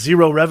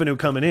 0 revenue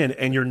coming in,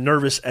 and you're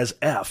nervous as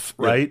F,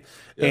 right?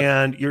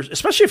 Yeah. And you're,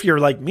 especially if you're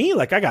like me,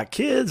 like I got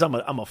kids, I'm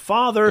a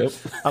father, Yep.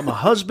 I'm a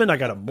husband, I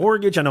got a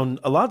mortgage. I know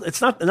a lot.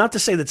 It's not to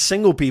say that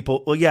single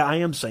people. Well, yeah, I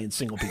am saying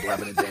single people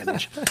have an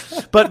advantage,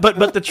 but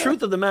the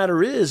truth of the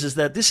matter is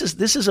that this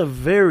is a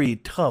very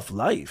tough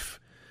life.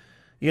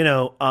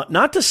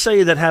 Not to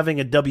say that having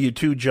a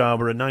W-2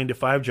 job or a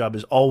 9-to-5 job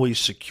is always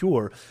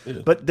secure,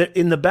 but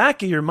in the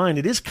back of your mind,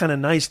 it is kind of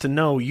nice to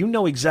know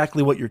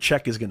exactly what your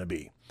check is going to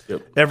be.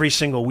 Yep. Every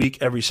single week,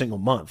 every single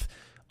month.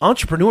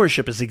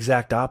 Entrepreneurship is the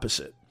exact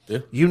opposite. Yeah.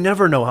 You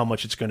never know how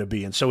much it's going to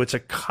be. And so it's a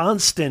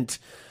constant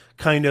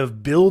kind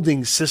of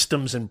building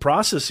systems and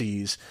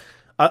processes.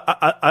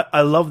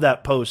 I love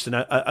that post. And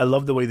I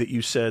love the way that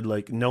you said,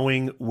 like,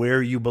 knowing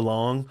where you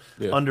belong,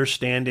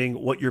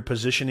 understanding what your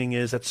positioning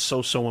is. That's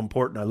so, so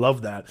important. I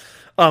love that.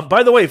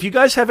 By the way, if you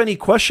guys have any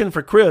question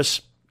for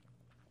Chris,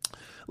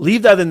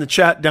 leave that in the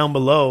chat down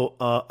below.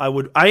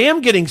 I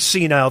am getting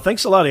senile.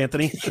 Thanks a lot,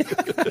 Anthony.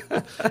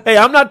 Hey,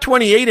 I'm not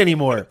 28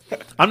 anymore.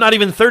 I'm not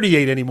even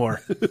 38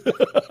 anymore.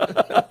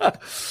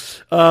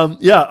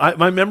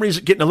 My memory's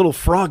getting a little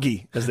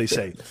froggy, as they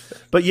say.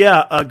 But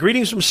yeah,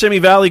 greetings from Simi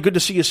Valley. Good to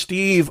see you,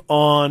 Steve,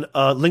 on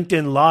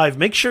LinkedIn Live.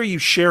 Make sure you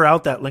share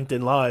out that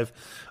LinkedIn Live.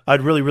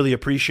 I'd really, really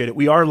appreciate it.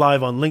 We are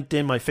live on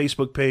LinkedIn, my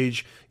Facebook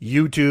page,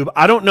 YouTube.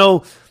 I don't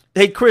know.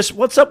 Hey, Chris,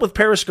 what's up with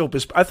Periscope?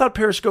 I thought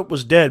Periscope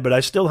was dead, but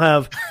I still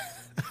have...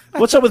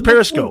 What's up with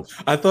Periscope?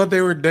 I thought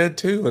they were dead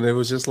too, and it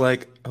was just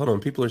like, hold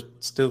on, people are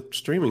still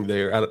streaming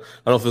there. I don't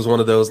know if it was one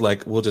of those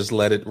like we'll just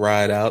let it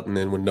ride out, and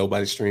then when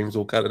nobody streams,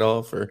 we'll cut it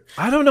off. Or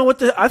I don't know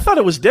I thought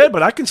it was dead,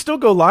 but I can still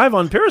go live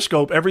on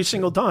Periscope every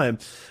single time.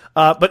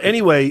 But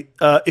anyway,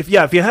 if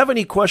you have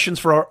any questions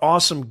for our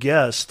awesome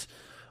guest,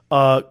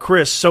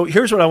 Chris, so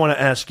here's what I want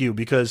to ask you,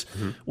 because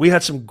we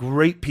had some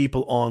great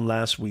people on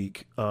last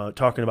week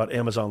talking about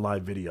Amazon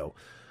Live Video.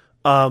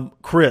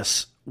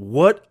 Chris,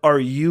 what are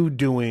you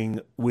doing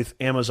with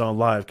Amazon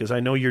Live? Because I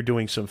know you're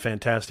doing some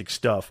fantastic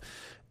stuff.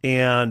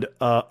 And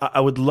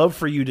I would love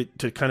for you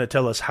to kind of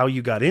tell us how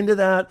you got into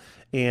that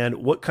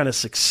and what kind of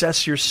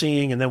success you're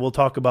seeing. And then we'll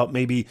talk about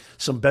maybe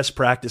some best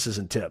practices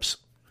and tips.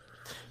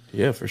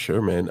 Yeah, for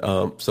sure, man.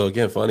 So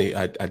again, funny,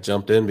 I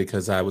jumped in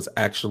because I was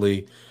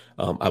actually...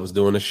 I was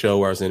doing a show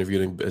where I was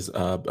interviewing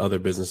other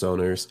business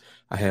owners.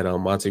 I had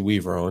Monty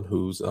Weaver on,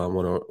 who's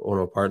one of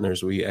our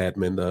partners. We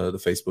admin the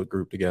Facebook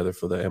group together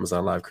for the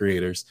Amazon Live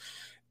creators,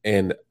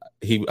 and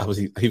he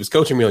was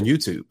coaching me on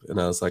YouTube, and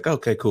I was like,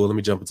 okay, cool, let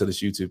me jump into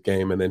this YouTube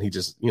game. And then he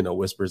just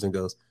whispers and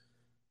goes,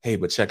 hey,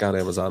 but check out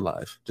Amazon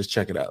Live, just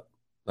check it out.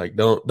 Like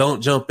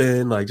don't jump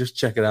in, like just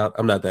check it out.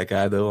 I'm not that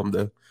guy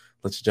though.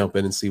 Let's jump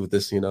in and see what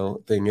this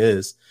thing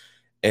is.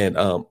 And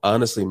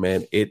honestly,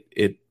 man,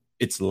 it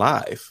it's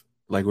live.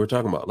 Like we're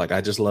talking about, like I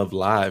just love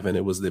live, and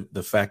it was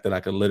the fact that I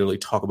could literally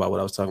talk about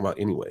what I was talking about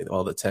anyway,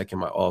 all the tech in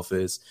my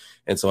office,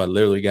 and so I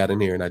literally got in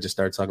here and I just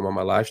started talking about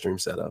my live stream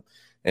setup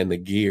and the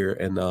gear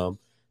and the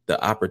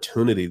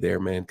opportunity there,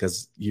 man,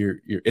 because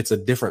it's a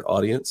different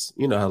audience.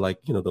 You know how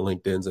like the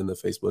LinkedIn's and the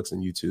Facebooks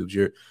and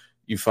YouTubes,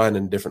 you find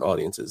in different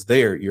audiences.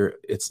 There,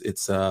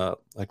 it's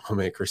like my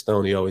man Chris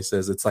Stone, he always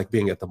says it's like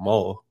being at the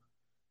mall.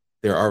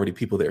 There are already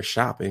people there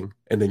shopping,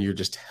 and then you're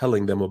just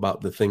telling them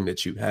about the thing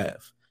that you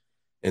have.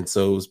 And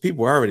so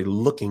people are already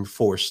looking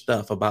for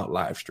stuff about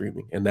live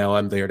streaming. And now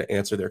I'm there to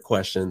answer their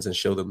questions and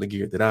show them the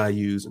gear that I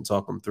use and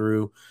talk them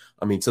through.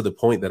 I mean, to the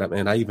point that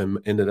I even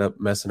ended up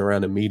messing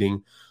around and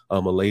meeting a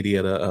lady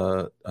at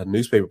a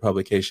newspaper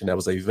publication that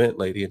was an event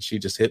lady. And she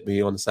just hit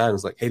me on the side and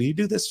was like, hey, do you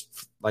do this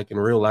like in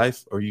real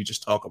life or you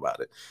just talk about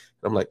it?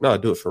 And I'm like, no, I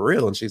do it for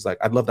real. And she's like,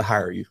 I'd love to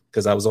hire you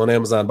because I was on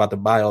Amazon about to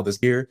buy all this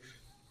gear.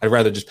 I'd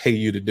rather just pay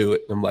you to do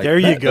it. And I'm like, there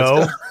you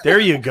go.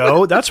 There you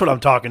go. That's what I'm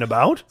talking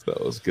about. So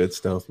it was good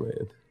stuff,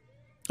 man.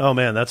 Oh,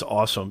 man, that's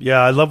awesome. Yeah,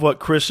 I love what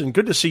Chris, and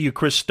good to see you,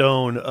 Chris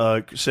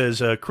Stone,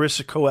 says,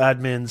 Chris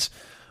co-admins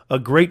a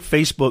great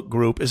Facebook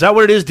group. Is that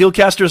what it is?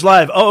 Dealcasters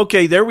Live. Oh,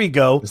 okay, there we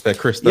go. Is that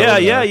Chris Stone?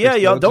 Yeah.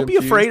 Y'all don't be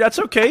afraid. That's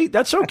okay.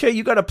 That's okay.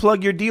 You got to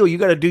plug your deal. You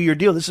got to do your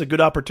deal. This is a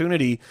good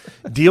opportunity.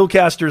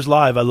 Dealcasters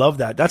Live. I love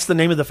that. That's the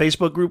name of the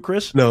Facebook group,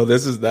 Chris? No,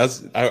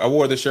 I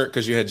wore the shirt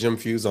because you had Jim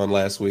Fuse on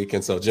last week,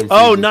 and so Jim Fuse.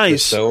 Oh,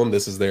 nice. Stone.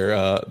 This is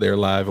their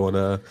live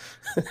on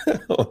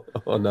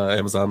on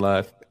Amazon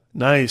Live.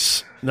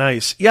 Nice.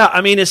 Yeah, I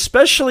mean,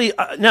 especially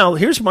now.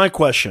 Here's my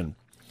question.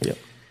 Yeah.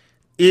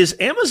 Is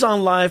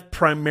Amazon Live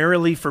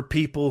primarily for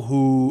people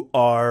who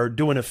are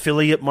doing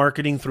affiliate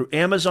marketing through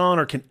Amazon,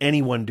 or can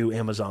anyone do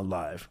Amazon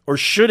Live? Or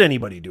should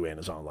anybody do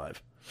Amazon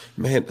Live?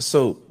 Man,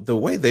 so the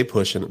way they're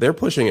pushing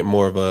it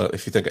more of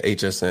if you think of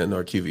HSN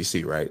or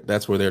QVC, right?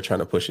 That's where they're trying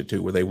to push it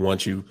to, where they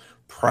want you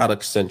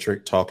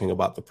product-centric, talking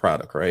about the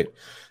product, right?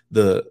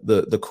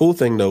 The cool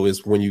thing, though,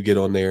 is when you get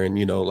on there and,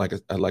 like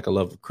I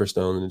love Chris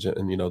Stone and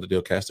the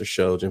Dealcaster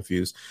show, Jim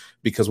Fuse,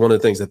 because one of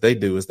the things that they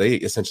do is they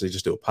essentially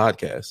just do a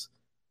podcast.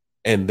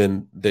 And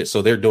then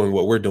they're doing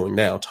what we're doing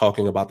now,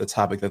 talking about the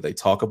topic that they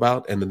talk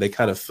about. And then they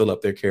kind of fill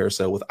up their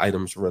carousel with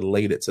items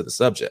related to the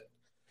subject,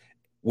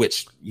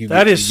 which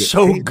that is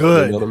so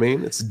good. You know what I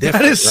mean? It's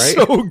different, that is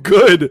right? So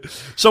good.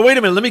 So wait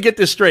a minute. Let me get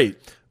this straight.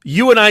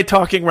 You and I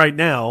talking right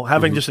now,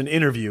 having just an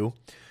interview.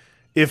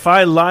 If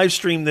I live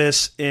stream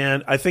this,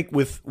 and I think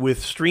with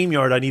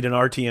StreamYard, I need an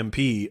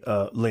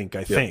RTMP link,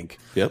 I think.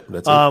 Yep,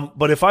 that's it.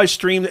 But if I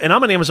stream, and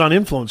I'm an Amazon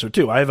influencer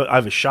too. I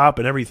have a shop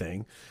and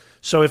everything.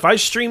 So if I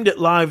streamed it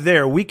live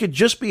there, we could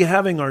just be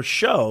having our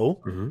show,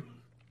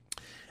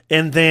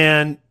 and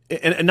then,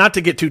 and not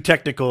to get too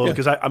technical,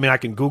 because I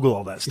can Google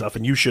all that stuff,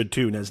 and you should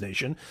too, Nez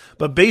Nation.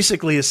 But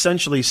basically,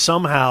 essentially,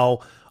 somehow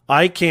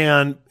I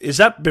can, is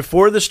that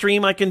before the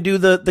stream I can do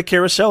the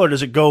carousel, or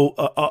does it go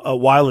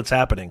while it's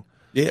happening?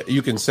 Yeah,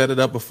 you can set it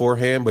up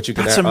beforehand, but you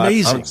can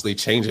honestly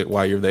change it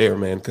while you're there,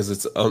 man, because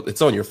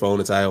it's on your phone.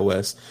 It's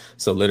iOS,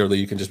 so literally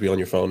you can just be on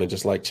your phone and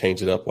just like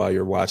change it up while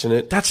you're watching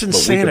it. That's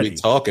insanity. But we could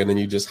be talking, and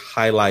you just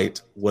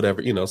highlight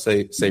whatever,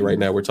 say right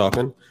now we're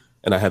talking,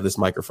 and I have this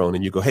microphone,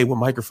 and you go, hey, what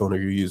microphone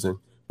are you using?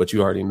 But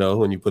you already know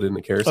when you put it in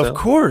the carousel. Of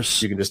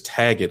course. You can just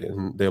tag it,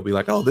 and they'll be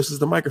like, oh, this is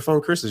the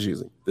microphone Chris is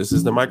using. This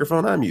is the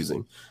microphone I'm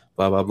using.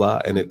 Blah, blah, blah.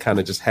 And it kind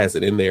of just has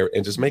it in there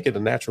and just make it a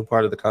natural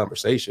part of the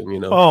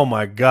conversation, Oh,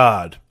 my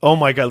God.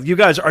 You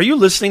guys, are you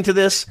listening to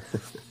this?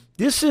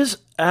 This is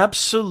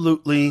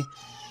absolutely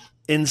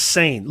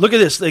insane. Look at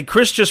this.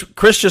 Chris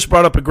just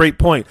brought up a great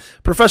point.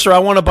 Professor, I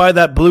want to buy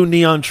that blue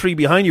neon tree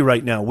behind you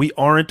right now. We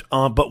aren't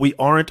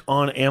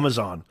on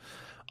Amazon.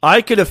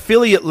 I could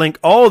affiliate link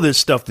all this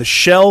stuff, the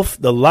shelf,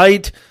 the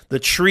light, the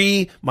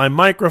tree, my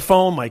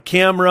microphone, my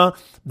camera,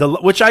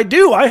 which I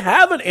do. I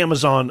have an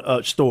Amazon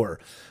store.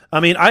 I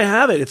mean, I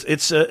have it.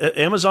 It's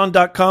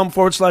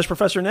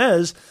Amazon.com/Professor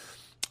Nez.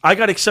 I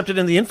got accepted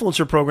in the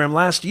influencer program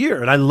last year,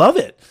 and I love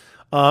it.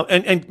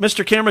 And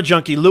Mr. Camera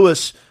Junkie,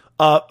 Lewis,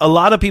 a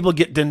lot of people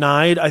get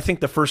denied, I think,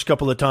 the first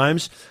couple of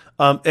times.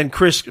 And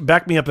Chris,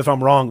 back me up if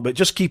I'm wrong, but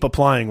just keep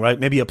applying, right?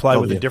 Maybe apply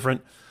with a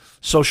different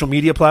social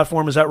media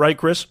platform. Is that right,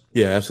 Chris?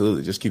 Yeah,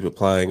 absolutely. Just keep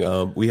applying.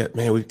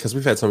 Because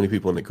we've had so many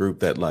people in the group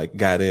that like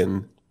got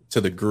in to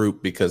the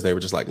group because they were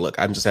just like, look,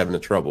 I'm just having a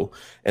trouble.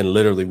 And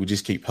literally we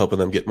just keep helping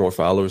them get more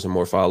followers.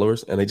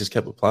 And they just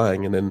kept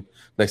applying. And then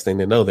next thing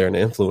they know, they're an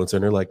influencer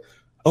and they're like,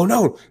 oh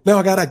no, now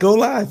I got to go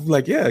live. I'm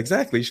like, yeah,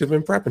 exactly. You should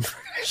have been prepping for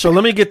it. So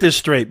let me get this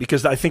straight,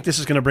 because I think this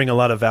is going to bring a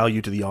lot of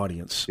value to the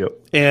audience. Yep.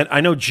 And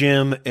I know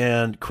Jim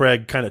and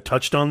Craig kind of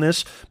touched on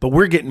this, but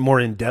we're getting more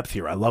in depth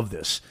here. I love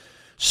this.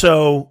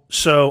 So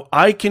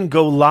I can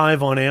go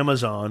live on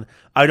Amazon.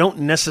 I don't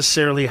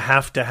necessarily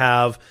have to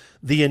have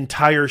the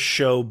entire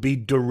show be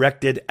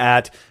directed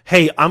at,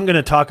 hey, I'm going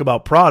to talk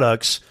about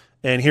products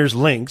and here's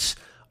links.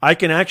 I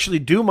can actually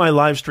do my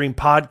live stream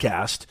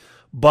podcast,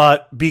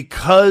 but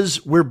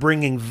because we're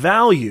bringing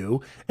value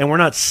and we're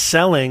not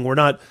selling, we're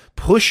not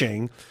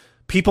pushing,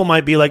 people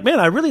might be like, man,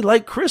 I really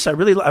like Chris. I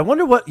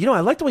wonder what, I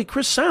like the way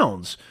Chris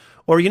sounds.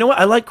 Or, you know what,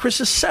 I like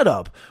Chris's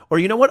setup. Or,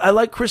 you know what, I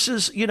like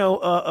Chris's,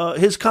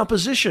 his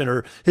composition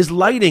or his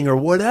lighting or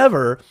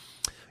whatever.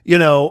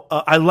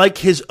 I like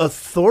his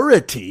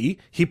authority.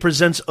 He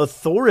presents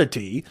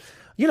authority.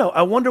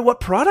 I wonder what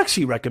products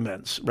he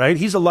recommends, right?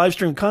 He's a live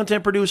stream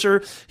content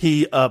producer.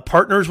 He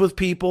partners with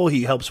people.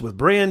 He helps with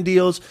brand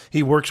deals.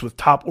 He works with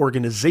top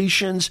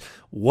organizations.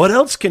 What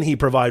else can he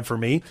provide for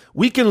me?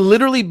 We can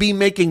literally be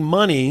making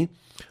money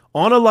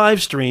on a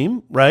live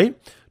stream, right?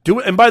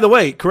 And by the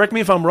way, correct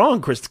me if I'm wrong,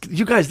 Chris.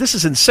 You guys, this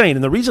is insane.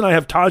 And the reason I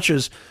have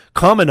Tasha's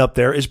comment up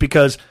there is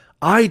because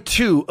I,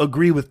 too,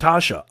 agree with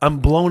Tasha. I'm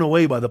blown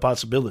away by the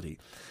possibility.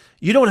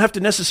 You don't have to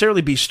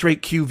necessarily be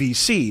straight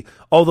QVC,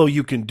 although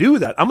you can do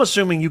that. I'm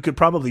assuming you could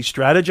probably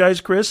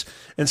strategize, Chris,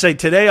 and say,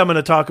 today I'm going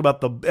to talk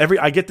about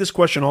I get this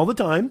question all the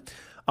time.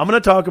 I'm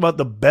going to talk about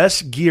the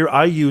best gear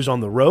I use on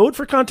the road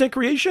for content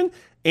creation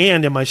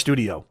and in my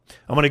studio.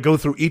 I'm going to go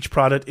through each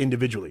product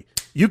individually.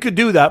 You could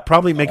do that,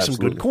 probably make some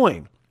good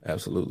coin.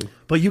 Absolutely.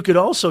 But you could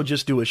also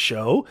just do a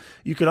show.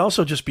 You could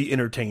also just be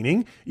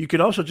entertaining. You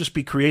could also just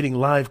be creating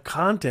live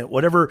content,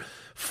 whatever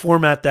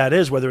format that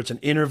is, whether it's an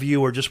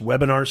interview or just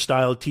webinar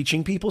style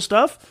teaching people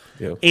stuff.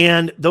 Yeah.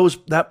 And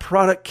that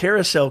product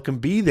carousel can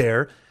be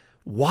there.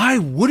 Why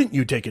wouldn't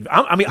you take it?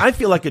 I mean, I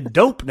feel like a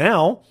dope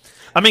now.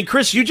 I mean,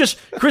 Chris, you just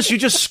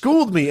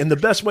schooled me in the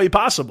best way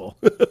possible.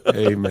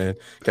 Hey, man,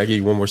 can I give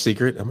you one more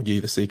secret? I'm gonna give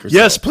you the secret.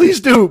 Yes, please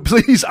do.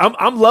 Please.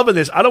 I'm loving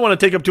this. I don't want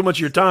to take up too much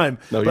of your time,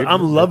 but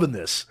I'm loving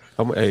this.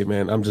 Hey,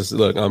 man, I'm just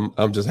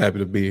happy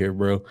to be here,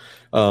 bro.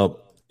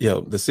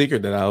 The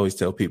secret that I always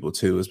tell people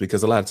too is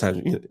because a lot of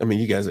times,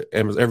 you guys,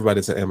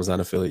 everybody's an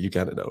Amazon affiliate, you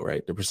kind of know,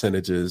 right? The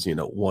percentage is,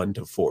 1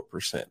 to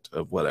 4%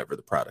 of whatever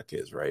the product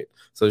is, right?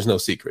 So there's no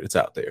secret; it's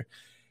out there.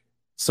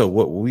 So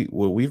what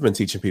we've been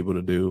teaching people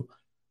to do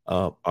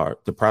are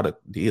the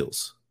product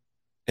deals.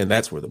 And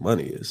that's where the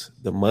money is.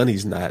 The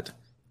money's not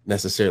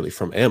necessarily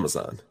from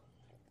Amazon.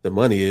 The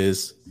money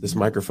is this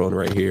microphone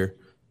right here.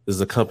 This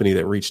is a company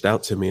that reached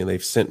out to me and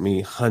they've sent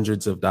me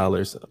hundreds of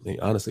dollars. I mean,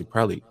 honestly,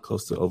 probably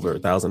close to over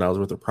 $1,000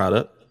 worth of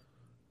product.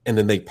 And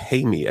then they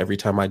pay me every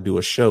time I do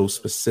a show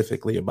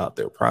specifically about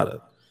their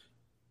product.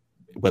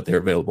 But they're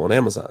available on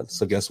Amazon.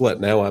 So guess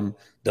what? Now I'm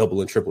double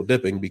and triple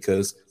dipping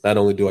because not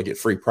only do I get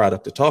free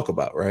product to talk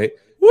about, right?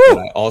 But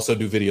I also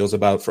do videos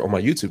on my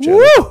YouTube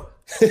channel.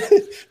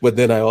 But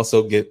then I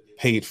also get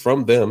paid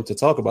from them to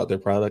talk about their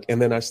product.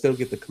 And then I still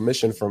get the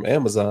commission from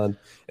Amazon.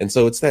 And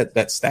so it's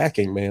that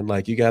stacking, man.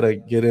 Like you got to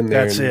get in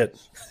there. That's it.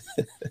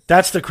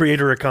 That's the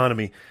creator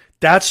economy.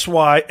 That's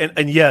why.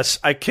 And yes,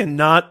 I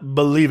cannot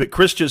believe it.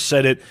 Chris just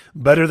said it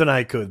better than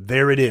I could.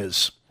 There it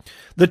is.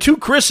 The two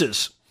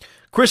Chris's.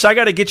 Chris, I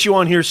got to get you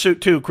on here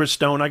too, Chris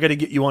Stone. I got to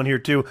get you on here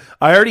too.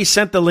 I already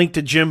sent the link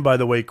to Jim, by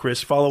the way,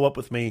 Chris. Follow up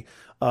with me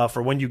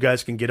for when you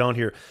guys can get on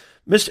here.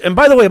 And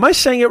by the way, am I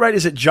saying it right?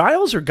 Is it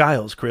Giles or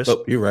Giles, Chris?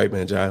 Oh, you're right,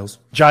 man. Giles.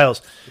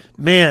 Giles.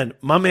 Man,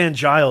 my man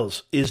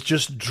Giles is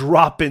just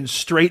dropping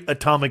straight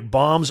atomic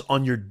bombs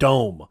on your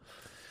dome.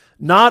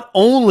 Not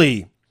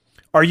only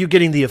are you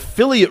getting the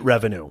affiliate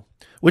revenue,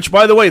 which,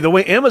 by the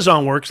way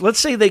Amazon works, let's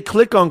say they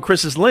click on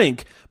Chris's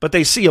link, but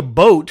they see a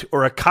boat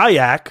or a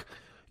kayak,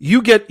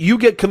 you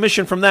get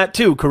commission from that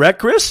too, correct,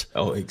 Chris?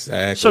 Oh,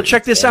 exactly. So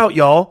check this out,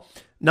 y'all.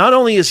 Not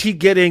only is he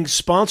getting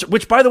sponsored,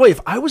 which, by the way,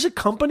 if I was a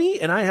company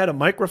and I had a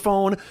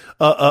microphone,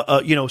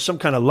 some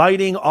kind of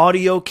lighting,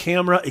 audio,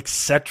 camera,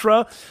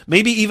 etc.,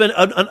 maybe even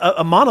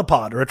a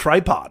monopod or a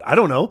tripod, I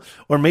don't know,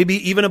 or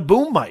maybe even a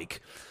boom mic,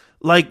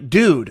 like,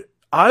 dude,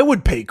 I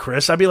would pay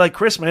Chris. I'd be like,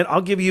 Chris, man,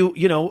 I'll give you,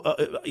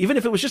 even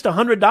if it was just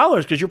 $100,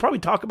 because you'll probably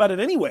talk about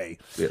it anyway.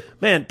 Yeah.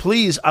 Man,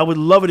 please, I would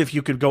love it if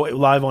you could go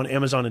live on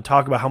Amazon and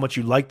talk about how much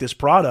you like this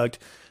product.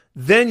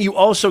 Then you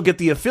also get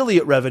the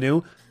affiliate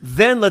revenue.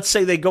 Then let's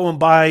say they go and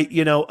buy, a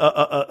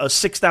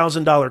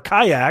 $6,000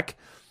 kayak.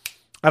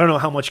 I don't know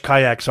how much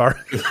kayaks are.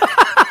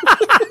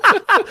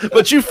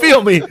 But you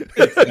feel me.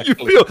 You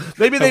feel.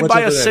 Maybe they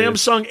buy a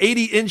Samsung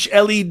 80-inch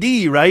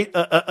LED, right?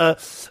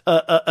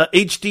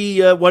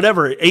 HD,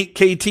 whatever,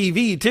 8K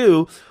TV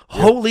too. Yeah.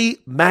 Holy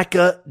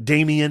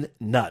macadamian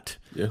nut.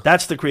 Yeah.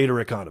 That's the creator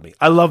economy.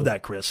 I love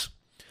that, Chris.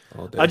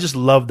 I just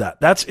love that.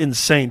 That's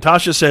insane.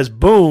 Tasha says,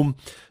 boom,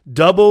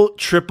 double,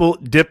 triple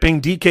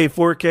dipping,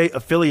 DK4K,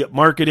 affiliate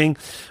marketing.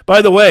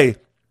 By the way,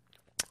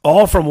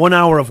 all from 1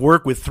 hour of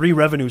work with 3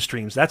 revenue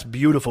streams. That's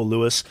beautiful,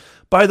 Lewis.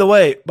 By the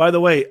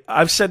way,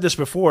 I've said this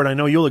before, and I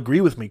know you'll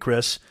agree with me,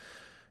 Chris.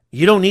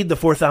 You don't need the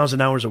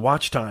 4,000 hours of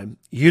watch time.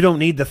 You don't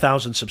need the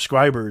 1,000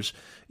 subscribers.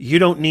 You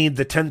don't need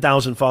the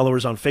 10,000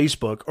 followers on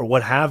Facebook or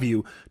what have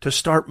you to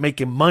start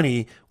making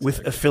money with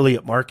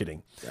affiliate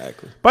marketing.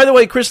 Exactly. By the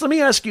way, Chris, let me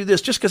ask you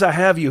this, just because I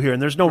have you here,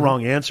 and there's no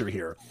wrong answer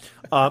here.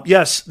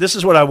 Yes, this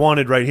is what I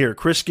wanted right here.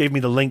 Chris gave me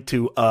the link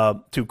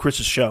to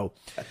Chris's show.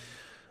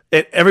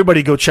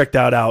 Everybody go check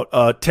that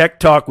out. Tech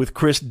Talk with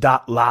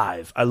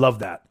Chris.live. I love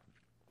that.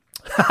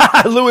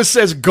 Lewis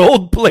says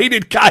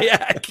gold-plated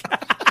kayak.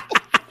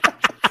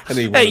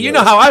 Hey, you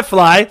know how I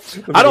fly.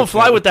 I don't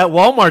fly with that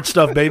Walmart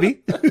stuff,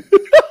 baby.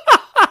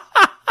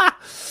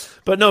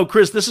 But no,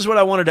 Chris, this is what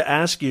I wanted to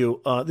ask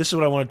you. This is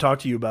what I want to talk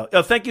to you about.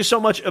 Thank you so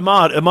much,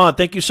 Ahmad. Ahmad,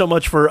 thank you so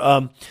much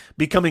for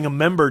becoming a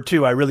member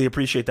too. I really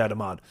appreciate that,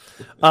 Ahmad.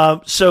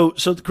 So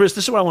Chris,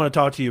 this is what I want to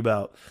talk to you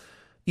about.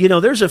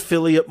 There's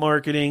affiliate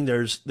marketing,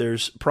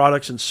 there's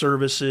products and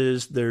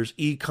services, there's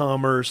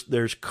e-commerce,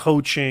 there's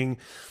coaching.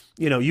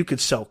 You could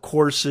sell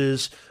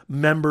courses,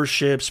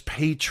 memberships,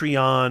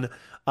 Patreon.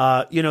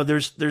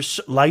 There's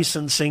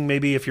licensing,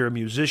 maybe if you're a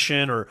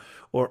musician or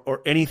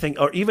anything,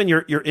 or even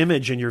your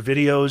image and your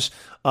videos.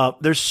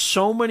 There's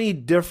so many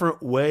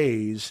different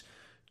ways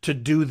to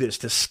do this,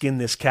 to skin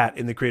this cat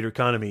in the creator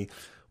economy.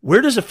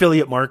 Where does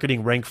affiliate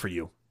marketing rank for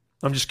you?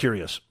 I'm just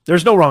curious.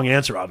 There's no wrong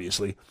answer,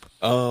 obviously.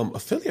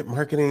 Affiliate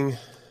marketing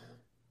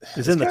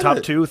is in the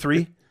top 2,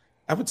 3.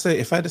 I would say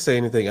if I had to say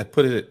anything, I'd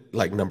put it at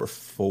like number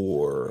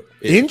 4.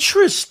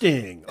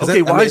 Interesting.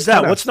 Okay, why is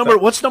that? What's number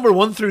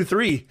 1 through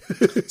 3?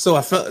 So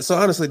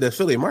honestly, the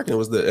affiliate marketing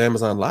was the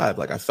Amazon Live.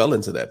 Like I fell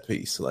into that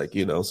piece, so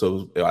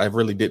I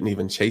really didn't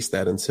even chase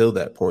that until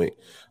that point.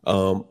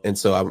 And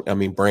so I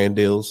mean, brand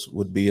deals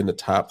would be in the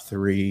top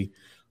 3.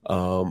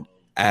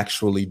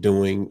 Actually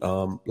doing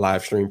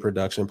live stream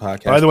production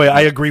podcast. By the way,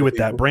 I agree with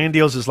that. Brand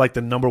deals is like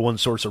the number 1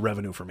 source of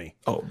revenue for me.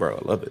 Oh, bro,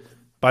 I love it.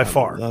 By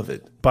far. Love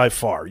it. By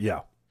far,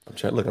 yeah. I'm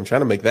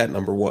trying to make that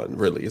number 1.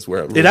 Really, is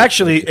where I'm. It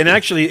actually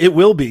it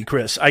will be,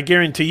 Chris. I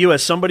guarantee you,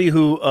 as somebody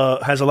who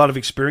has a lot of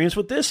experience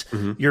with this,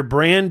 your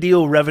brand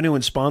deal revenue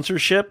and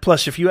sponsorship.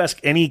 Plus, if you ask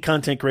any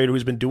content creator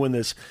who's been doing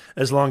this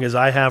as long as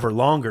I have or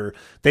longer,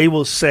 they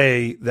will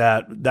say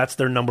that that's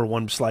their number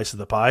 1 slice of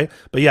the pie.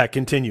 But yeah,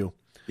 continue.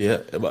 Yeah.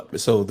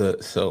 So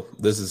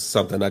this is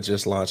something I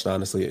just launched,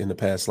 honestly, in the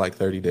past like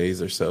 30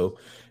 days or so.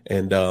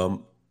 And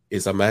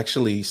is I'm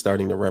actually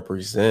starting to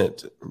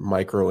represent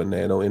micro and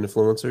nano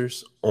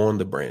influencers on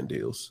the brand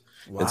deals.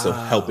 Wow. And so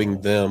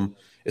helping them,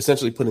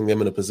 essentially putting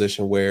them in a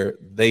position where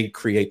they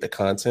create the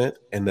content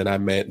and then I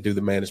do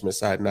the management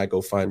side and I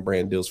go find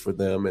brand deals for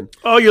them. And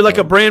you're like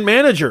a brand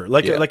manager,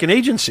 like an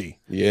agency.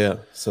 Yeah.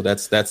 So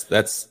that's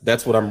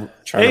what I'm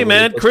trying. Hey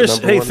man, Chris.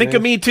 Hey, think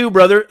of me too,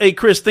 brother. Hey,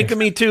 Chris, think of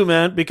me too,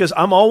 man, because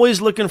I'm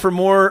always looking for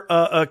more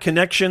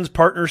connections,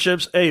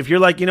 partnerships. Hey, if you're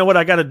like, you know what,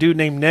 I got a dude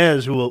named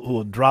Nez who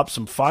will drop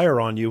some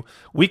fire on you.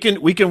 We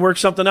can work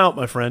something out,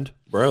 my friend.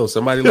 Bro,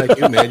 somebody like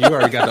you, man, you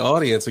already got the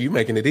audience, so you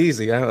making it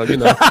easy.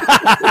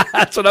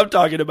 That's what I'm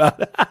talking about.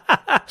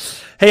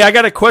 Hey, I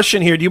got a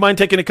question here. Do you mind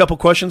taking a couple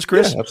questions,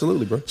 Chris? Yeah,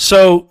 absolutely, bro.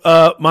 So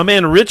my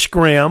man Rich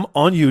Graham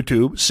on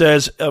YouTube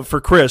says, for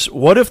Chris,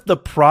 what if the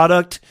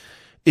product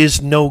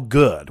is no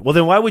good? Well,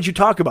 then why would you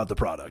talk about the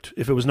product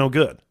if it was no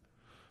good?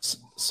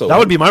 So that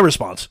would be my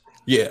response.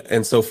 Yeah,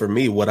 and so for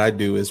me, what I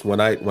do is when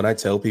I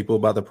tell people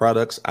about the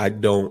products, I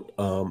don't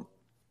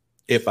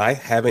if I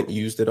haven't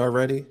used it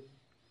already,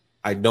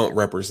 I don't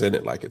represent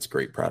it like it's a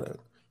great product.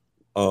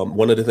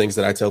 One of the things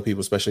that I tell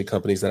people, especially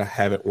companies that I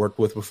haven't worked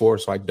with before,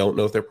 so I don't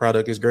know if their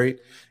product is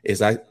great,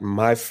 is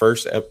my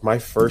first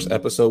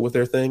episode with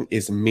their thing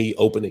is me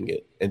opening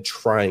it and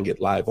trying it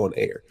live on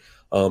air.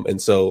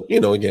 And so,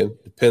 again,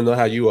 depending on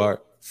how you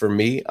are, for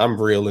me,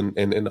 I'm real in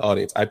the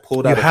audience. I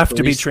pulled out. You have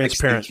to be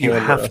transparent. You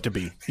have to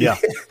be. Yeah.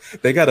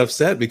 They got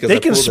upset because they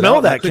can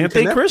smell that, can't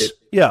they, Chris?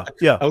 Yeah.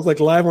 Yeah. I was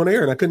like live on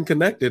air and I couldn't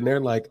connect it, and they're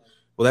like,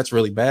 well, that's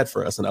really bad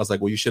for us. And I was like,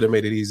 well, you should have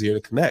made it easier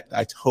to connect.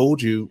 I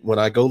told you when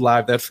I go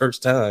live that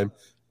first time,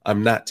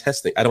 I'm not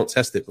testing. I don't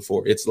test it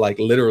before. It's like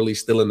literally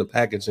still in the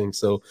packaging.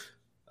 So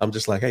I'm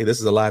just like, hey, this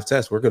is a live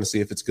test. We're going to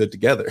see if it's good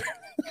together.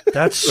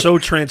 That's so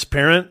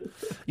transparent.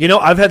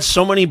 I've had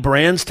so many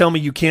brands tell me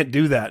you can't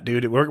do that,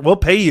 dude. We'll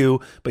pay you,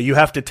 but you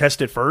have to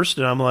test it first.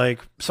 And I'm like,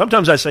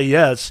 sometimes I say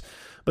yes,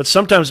 but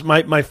sometimes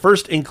my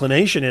first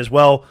inclination is,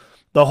 well,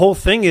 the whole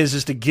thing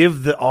is to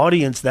give the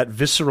audience that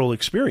visceral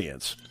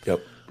experience.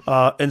 Yep.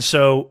 And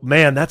so,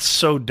 man, that's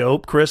so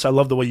dope, Chris. I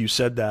love the way you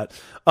said that.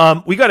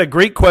 We got a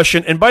great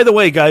question. And by the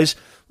way, guys,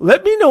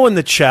 let me know in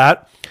the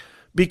chat,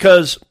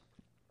 because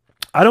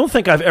I don't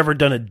think I've ever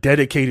done a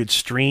dedicated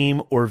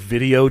stream or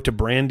video to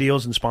brand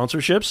deals and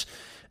sponsorships.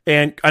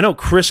 And I know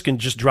Chris can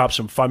just drop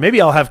some fun. Maybe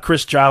I'll have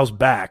Chris Giles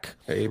back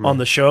on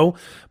the show.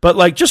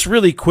 But just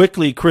really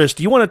quickly, Chris,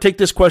 do you want to take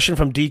this question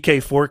from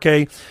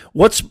DK4K?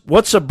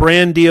 What's a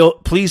brand deal?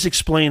 Please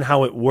explain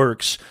how it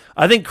works.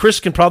 I think Chris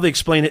can probably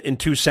explain it in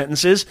 2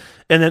 sentences.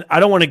 And then I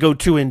don't want to go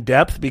too in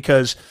depth,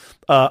 because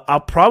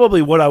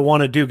what I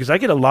want to do, because I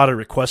get a lot of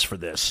requests for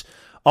this.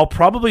 I'm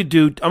going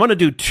to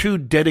do 2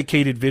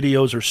 dedicated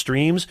videos or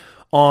streams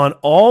on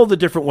all the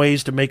different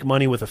ways to make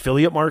money with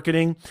affiliate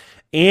marketing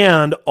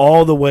and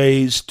all the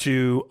ways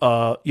to,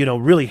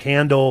 really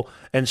handle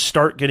and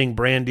start getting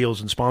brand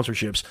deals and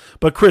sponsorships.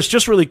 But Chris,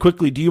 just really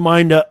quickly, do you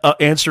mind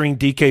answering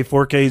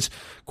DK4K's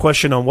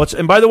question on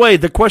and by the way,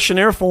 the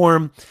questionnaire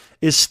form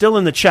is still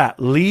in the chat.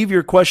 Leave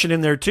your question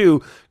in there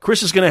too.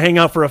 Chris is going to hang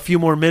out for a few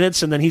more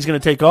minutes and then he's going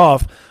to take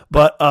off.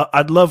 But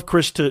I'd love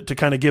Chris to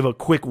kind of give a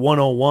quick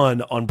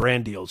 101 on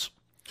brand deals.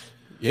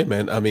 Yeah,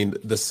 man. I mean,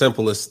 the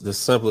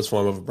simplest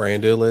form of a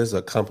brand deal is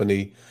a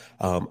company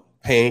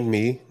paying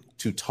me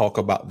to talk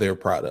about their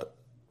product.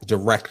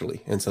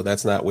 directly. And so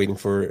that's not waiting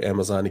for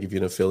Amazon to give you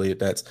an affiliate.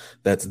 That's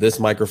this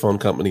microphone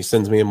company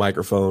sends me a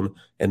microphone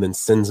and then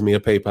sends me a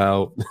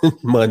PayPal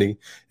money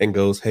and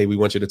goes, hey, we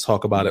want you to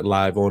talk about it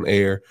live on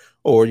air.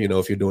 Or, you know,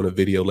 if you're doing a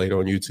video later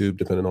on YouTube,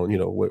 depending on, you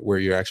know, where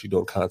you're actually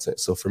doing content.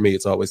 So for me,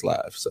 it's always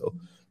live. So,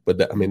 but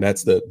that, I mean,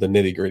 that's the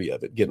nitty gritty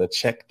of it, getting a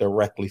check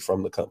directly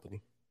from the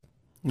company.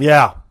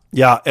 Yeah.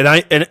 Yeah.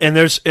 And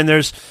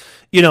there's,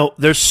 you know,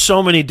 there's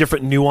so many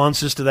different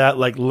nuances to that,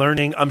 like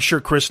learning. I'm sure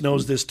Chris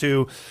knows this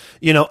too,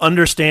 you know,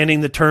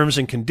 understanding the terms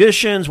and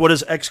conditions. What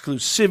does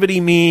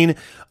exclusivity mean?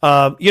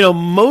 You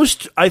know,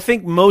 I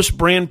think most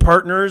brand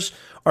partners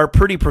are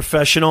pretty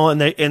professional,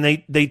 and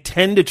they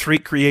tend to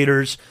treat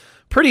creators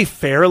pretty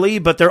fairly,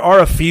 but there are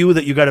a few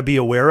that you got to be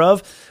aware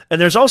of. And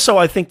there's also,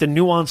 I think, the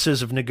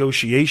nuances of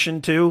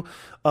negotiation too.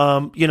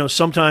 You know,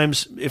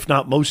 sometimes, if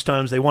not most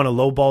times, they want to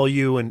lowball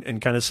you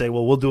and kind of say,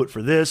 well, we'll do it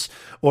for this,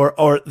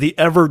 or the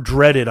ever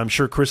dreaded, I'm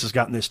sure Chris has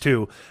gotten this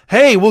too.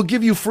 Hey, we'll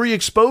give you free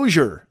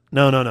exposure.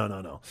 No.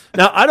 Now,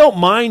 I don't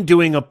mind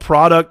doing a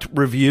product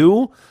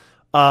review.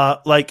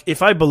 Like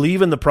if I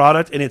believe in the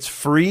product and it's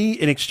free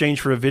in exchange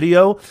for a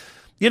video,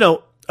 you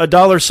know,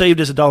 $1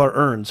 saved is $1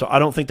 earned. So I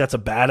don't think that's a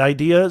bad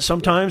idea.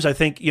 Sometimes I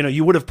think, you know,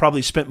 you would have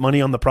probably spent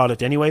money on the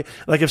product anyway.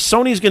 Like if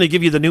Sony's going to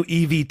give you the new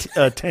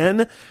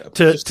EV10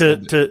 to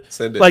send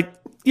it. Like,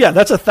 yeah,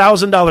 that's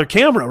 $1,000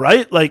 camera,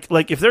 right?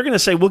 Like if they're going to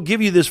say, we'll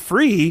give you this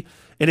free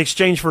in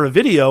exchange for a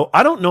video,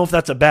 I don't know if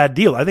that's a bad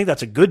deal. I think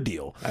that's a good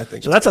deal. I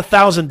think so. That's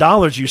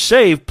 $1,000 you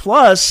save.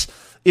 Plus,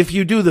 if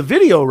you do the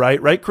video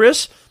right,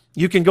 Chris?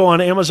 You can go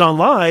on Amazon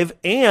Live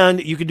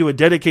and you can do a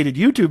dedicated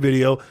YouTube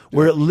video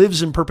where it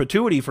lives in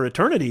perpetuity for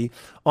eternity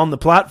on the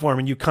platform,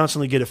 and you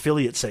constantly get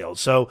affiliate sales.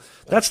 So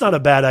that's not a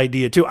bad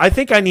idea too. I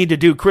think I need to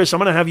do, Chris, I'm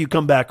going to have you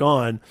come back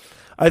on.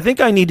 I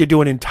think I need to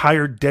do an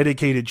entire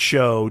dedicated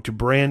show to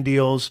brand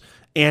deals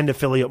and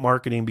affiliate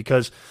marketing,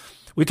 because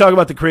we talk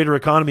about the creator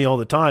economy all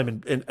the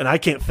time, and I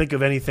can't think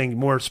of anything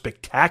more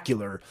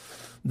spectacular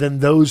than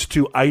those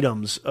two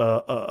items,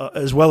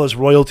 as well as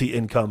royalty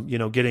income, you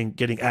know, getting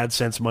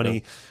AdSense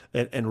money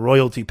and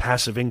royalty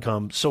passive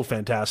income. So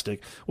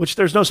fantastic, which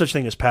there's no such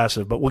thing as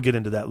passive, but we'll get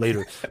into that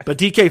later. But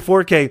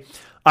DK4K,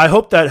 I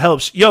hope that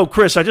helps. Yo,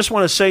 Chris, I just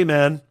want to say,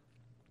 man,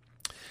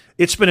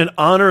 it's been an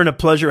honor and a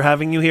pleasure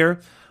having you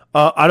here.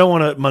 I don't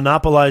want to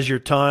monopolize your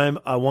time.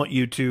 I want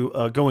you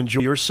to go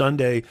enjoy your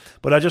Sunday,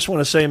 but I just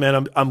want to say,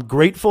 man, I'm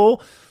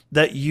grateful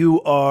that you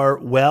are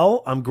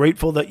well. I'm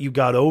grateful that you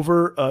got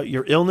over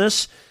your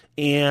illness,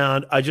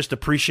 and I just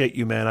appreciate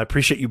you, man. I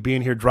appreciate you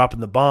being here, dropping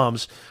the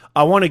bombs.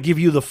 I want to give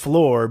you the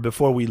floor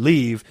before we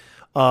leave.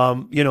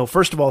 You know,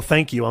 first of all,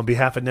 thank you on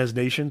behalf of Nez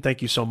Nation.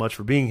 Thank you so much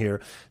for being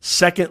here.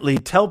 Secondly,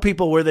 tell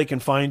people where they can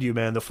find you,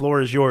 man. The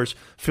floor is yours.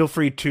 Feel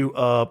free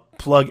to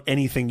plug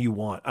anything you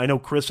want. I know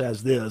Chris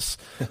has this,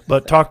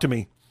 but talk to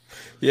me.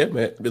 Yeah,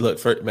 man.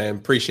 Look, man,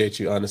 appreciate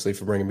you, honestly,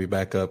 for bringing me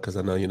back up, because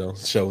I know, you know,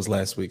 show was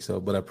last week,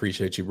 but I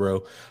appreciate you,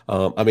 bro.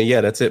 I mean,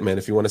 yeah, that's it, man.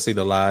 If you want to see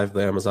the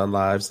Amazon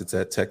Lives, it's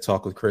at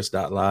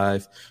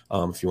techtalkwithchris.live.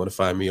 If you want to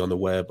find me on the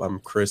web, I'm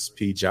Chris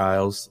P.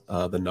 Giles,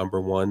 the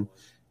number one,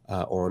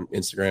 on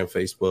Instagram,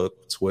 Facebook,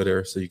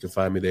 Twitter. So you can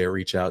find me there,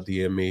 reach out,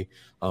 DM me.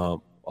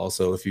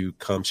 Also, if you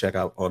come check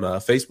out on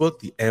Facebook,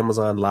 the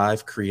Amazon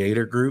Live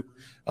Creator Group,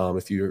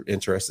 if you're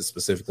interested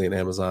specifically in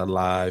Amazon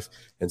Live.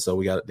 And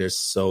so there's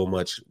so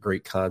much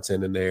great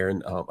content in there.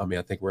 And I mean,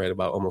 I think we're at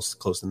about almost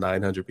close to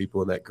 900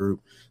 people in that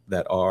group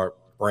that are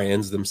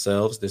brands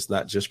themselves. It's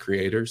not just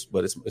creators,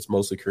 but it's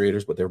mostly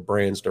creators, but they're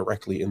brands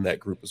directly in that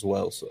group as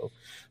well. So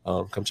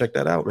come check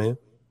that out, man.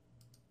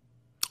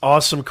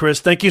 Awesome, Chris.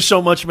 Thank you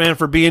so much, man,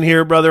 for being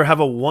here, brother. Have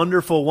a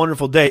wonderful,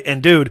 wonderful day.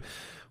 And dude,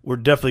 we're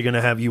definitely going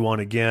to have you on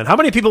again. How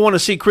many people want to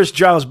see Chris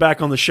Giles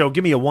back on the show?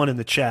 Give me a 1 in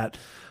the chat.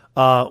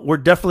 We're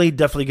definitely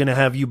going to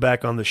have you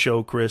back on the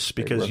show, Chris,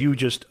 because you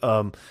just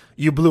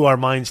you blew our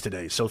minds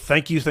today. So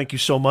thank you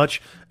so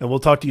much, and we'll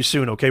talk to you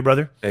soon. Okay,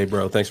 brother? Hey,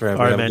 bro. Thanks for having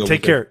me. All right,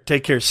 man.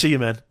 Take care. See you,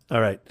 man. All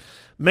right,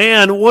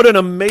 man. What an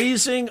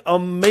amazing.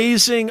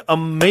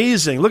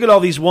 Look at all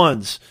these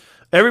ones.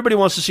 Everybody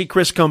wants to see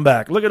Chris come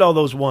back. Look at all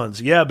those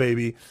ones. Yeah,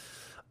 baby.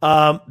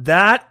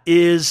 That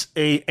is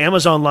a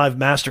Amazon Live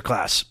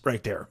masterclass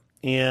right there.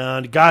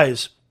 And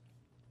guys,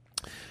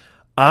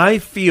 I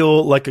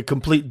feel like a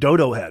complete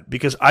dodo head,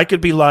 because I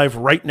could be live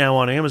right now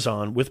on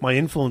Amazon with my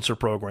influencer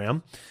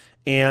program.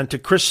 And to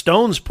Chris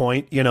Stone's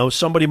point, you know,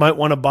 somebody might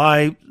want to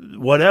buy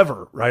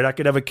whatever, right? I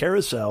could have a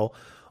carousel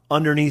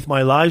underneath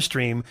my live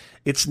stream.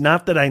 It's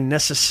not that I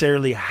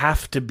necessarily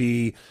have to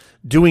be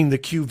doing the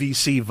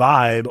QVC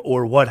vibe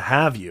or what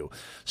have you.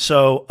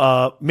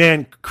 So,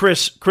 man,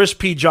 Chris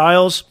P.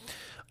 Giles,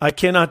 I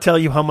cannot tell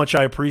you how much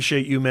I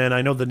appreciate you, man.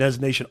 I know the Nez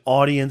Nation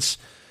audience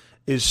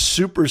is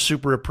super,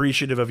 super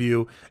appreciative of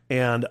you.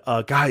 And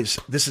guys,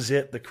 this is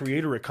it. The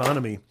creator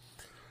economy.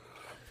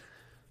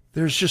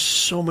 There's just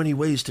so many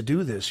ways to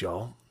do this,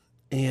 y'all.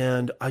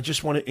 And I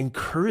just want to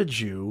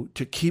encourage you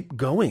to keep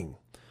going.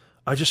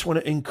 I just want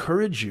to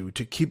encourage you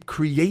to keep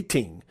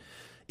creating.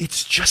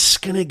 It's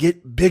just going to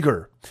get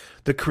bigger.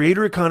 The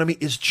creator economy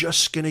is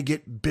just going to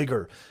get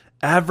bigger.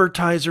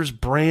 advertisers,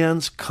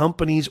 brands,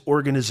 companies,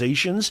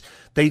 organizations,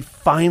 they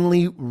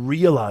finally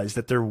realize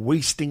that they're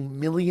wasting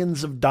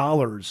millions of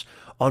dollars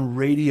on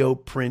radio,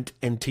 print,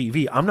 and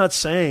TV. I'm not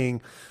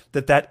saying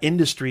that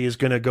industry is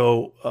going to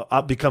go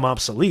become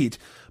obsolete,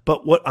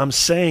 but what I'm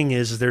saying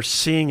is they're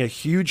seeing a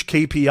huge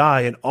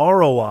KPI and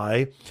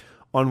ROI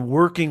on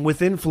working with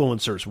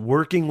influencers,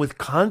 working with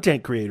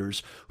content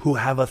creators who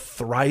have a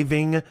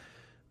thriving,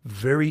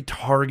 very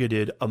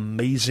targeted,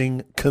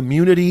 amazing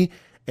community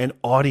and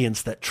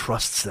audience that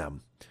trusts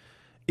them.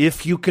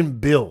 If you can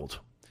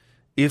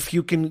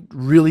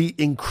really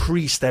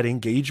increase that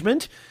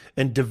engagement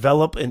and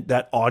develop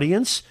that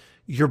audience,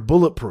 you're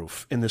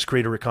bulletproof in this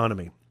creator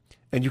economy.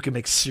 And you can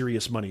make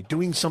serious money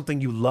doing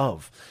something you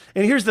love.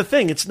 And here's the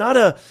thing: it's not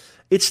a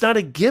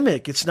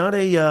gimmick. It's not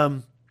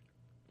a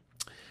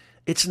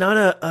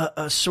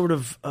sort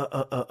of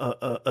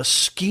a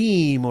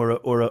scheme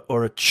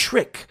or a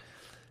trick.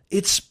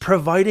 It's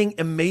providing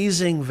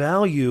amazing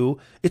value.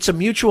 It's a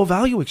mutual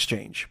value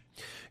exchange.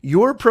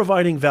 You're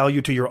providing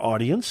value to your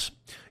audience.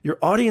 Your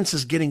audience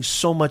is getting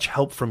so much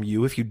help from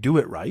you if you do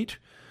it right.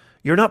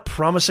 You're not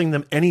promising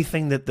them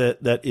anything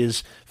that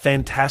is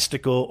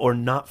fantastical or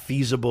not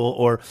feasible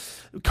or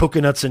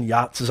coconuts and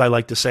yachts, as I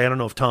like to say. I don't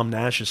know if Tom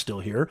Nash is still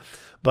here,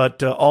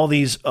 but all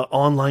these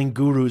online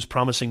gurus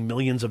promising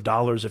millions of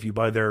dollars if you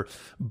buy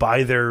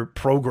their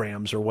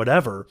programs or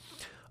whatever.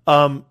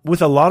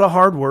 With a lot of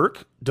hard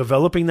work,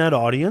 developing that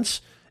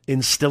audience,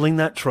 instilling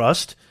that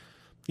trust,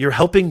 you're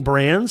helping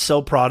brands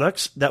sell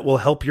products that will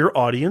help your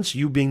audience,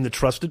 you being the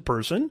trusted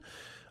person.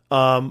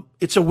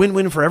 It's a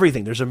win-win for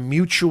everything. There's a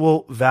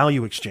mutual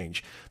value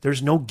exchange.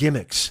 There's no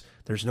gimmicks.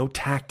 There's no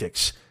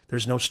tactics.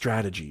 There's no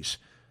strategies.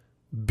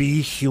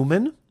 Be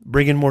human.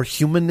 Bring in more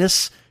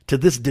humanness to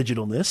this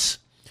digitalness.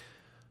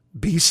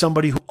 Be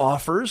somebody who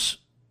offers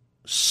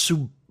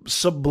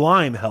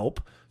sublime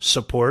help,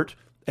 support,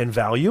 and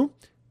value,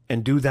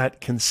 and do that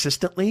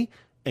consistently,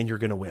 and you're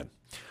going to win.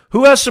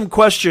 Who has some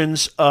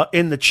questions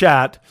in the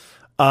chat?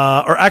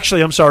 Or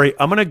actually, I'm sorry.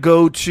 I'm going to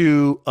go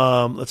to,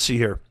 let's see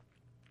here.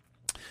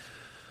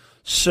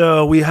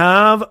 So we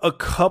have a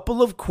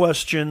couple of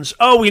questions.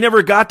 Oh, we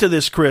never got to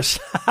this, Chris.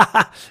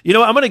 You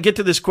know, I'm going to get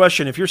to this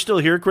question. If you're still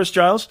here, Chris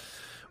Giles,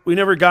 we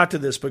never got to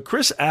this, but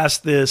Chris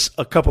asked this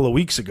a couple of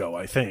weeks ago,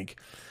 I think.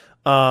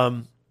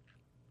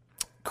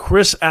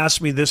 Chris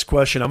asked me this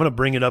question. I'm going to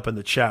bring it up in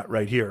the chat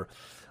right here.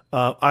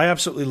 I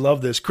absolutely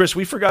love this. Chris,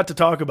 we forgot to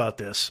talk about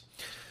this.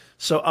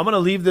 So I'm going to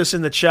leave this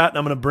in the chat, and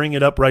I'm going to bring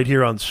it up right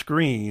here on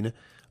screen.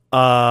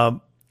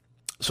 So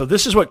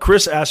this is what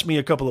Chris asked me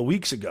a couple of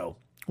weeks ago,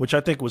 which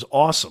I think was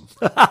awesome.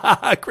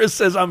 Chris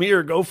says, I'm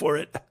here, go for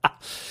it.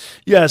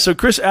 Yeah, so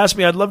Chris asked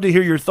me, I'd love to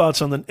hear your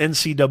thoughts on the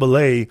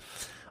NCAA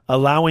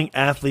allowing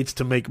athletes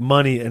to make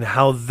money and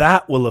how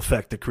that will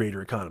affect the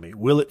creator economy.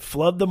 Will it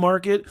flood the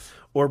market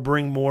or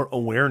bring more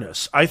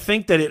awareness? I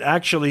think that it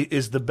actually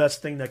is the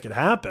best thing that could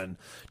happen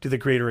to the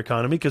creator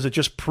economy because it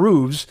just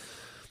proves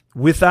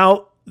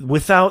without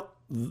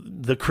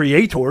the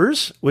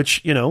creators,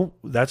 which, you know,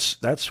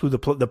 that's who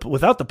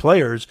without the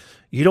players,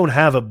 you don't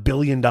have $1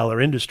 billion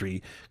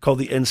industry called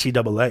the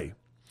NCAA.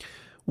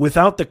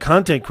 Without the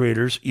content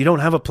creators, you don't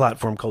have a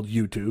platform called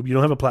YouTube. You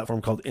don't have a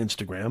platform called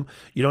Instagram.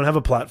 You don't have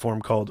a platform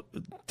called,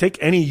 take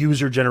any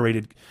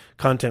user-generated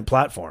content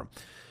platform.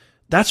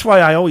 That's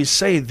why I always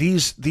say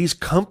these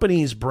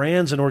companies,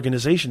 brands, and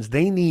organizations,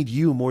 they need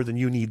you more than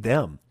you need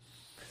them.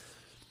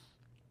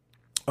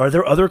 Are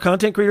there other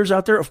content creators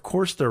out there? Of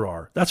course there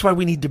are. That's why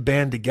we need to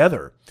band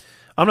together.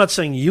 I'm not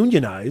saying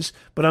unionize,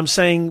 but I'm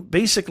saying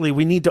basically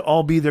we need to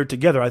all be there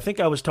together. I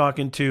think I was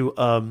talking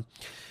to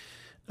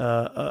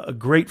a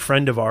great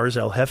friend of ours,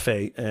 El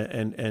Jefe,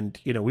 and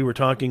you know, we were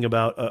talking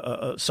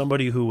about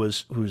somebody who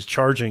was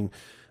charging,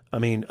 I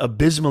mean,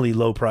 abysmally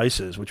low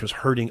prices, which was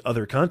hurting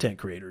other content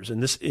creators.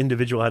 And this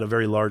individual had a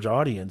very large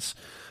audience.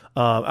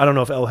 I don't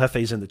know if El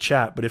Jefe's in the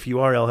chat, but if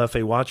you are El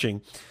Jefe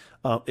watching,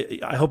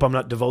 I hope I'm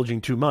not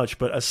divulging too much,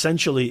 but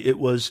essentially it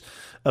was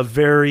a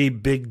very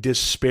big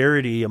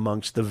disparity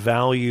amongst the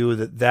value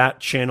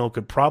that channel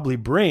could probably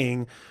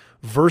bring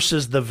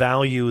versus the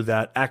value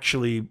that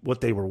actually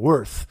what they were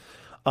worth.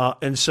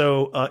 And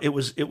so it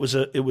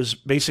was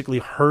basically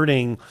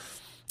hurting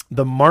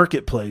the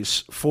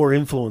marketplace for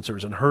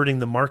influencers and hurting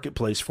the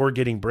marketplace for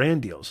getting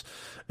brand deals.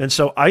 And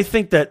so I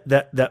think that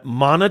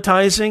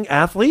monetizing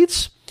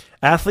athletes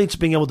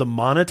being able to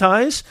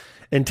monetize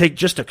and take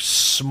just a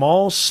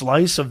small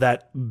slice of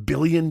that $1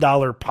 billion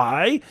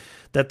pie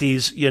that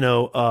these,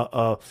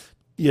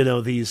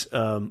 these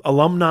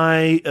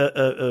alumni,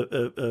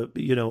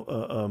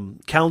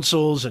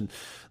 councils and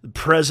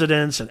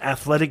presidents and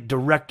athletic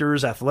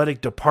directors, athletic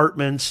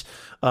departments,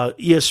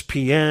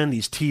 ESPN,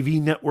 these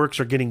TV networks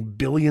are getting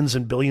billions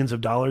and billions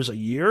of dollars a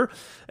year,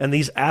 and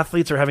these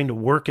athletes are having to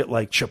work at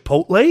like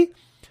Chipotle.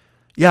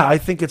 Yeah, I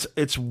think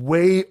it's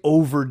way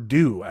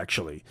overdue,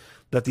 actually,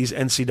 that these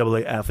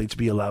NCAA athletes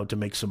be allowed to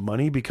make some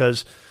money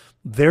because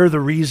they're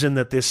the reason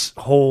that this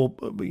whole,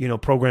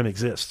 program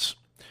exists.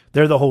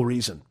 They're the whole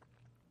reason.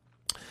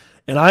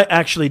 And I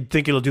actually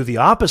think it'll do the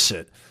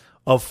opposite.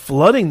 of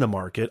flooding the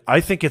market.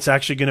 I think it's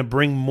actually going to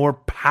bring more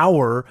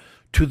power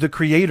to the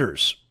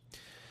creators.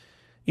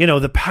 You know,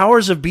 the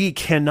powers of be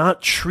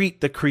cannot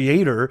treat the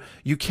creator.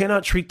 You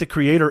cannot treat the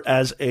creator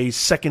as a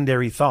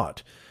secondary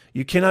thought.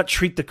 You cannot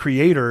treat the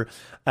creator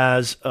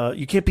as,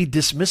 you can't be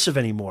dismissive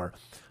anymore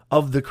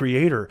of the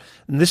creator.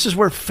 And this is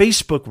where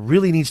Facebook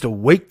really needs to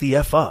wake the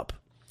F up.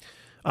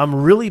 I'm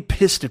really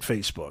pissed at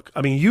Facebook.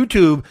 I mean,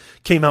 YouTube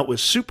came out with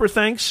super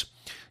thanks.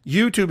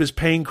 YouTube is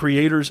paying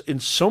creators in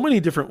so many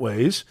different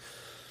ways.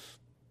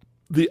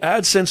 The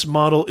AdSense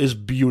model is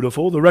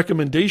beautiful. The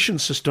recommendation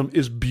system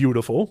is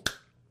beautiful.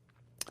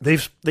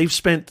 They've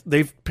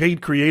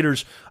paid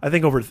creators, I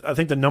think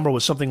the number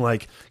was something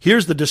like,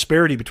 here's the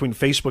disparity between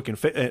Facebook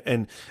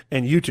and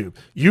YouTube.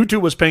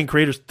 YouTube was paying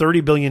creators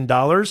 $30 billion,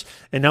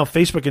 and now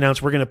Facebook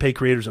announced we're going to pay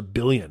creators $1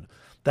 billion.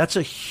 That's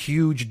a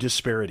huge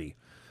disparity.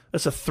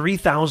 That's a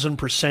 3,000%,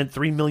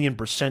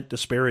 3,000,000%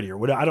 disparity, or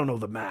what? I don't know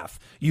the math.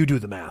 You do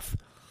the math.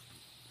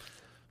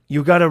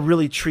 You got to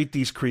really treat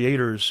these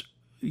creators,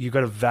 you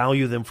got to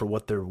value them for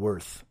what they're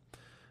worth.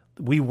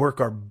 We work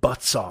our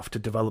butts off to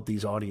develop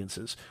these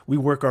audiences. We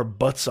work our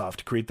butts off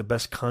to create the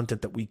best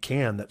content that we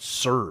can that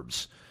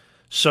serves.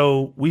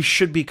 So we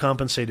should be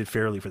compensated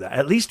fairly for that.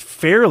 At least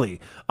fairly.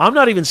 I'm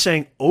not even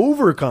saying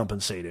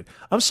overcompensated.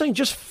 I'm saying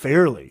just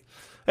fairly.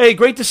 Hey,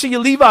 great to see you,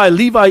 Levi.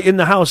 Levi in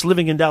the house,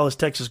 living in Dallas,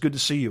 Texas. Good to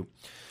see you.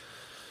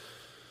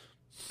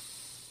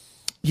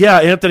 Yeah,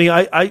 Anthony,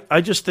 I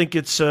just think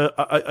it's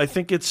I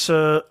think it's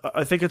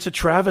a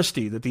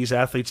travesty that these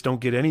athletes don't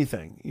get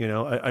anything. You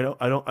know,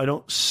 I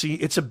don't see,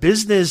 it's a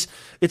business.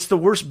 It's the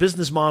worst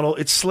business model.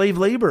 It's slave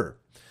labor.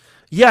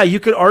 Yeah, you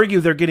could argue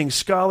they're getting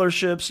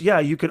scholarships. Yeah,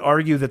 you could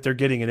argue that they're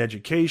getting an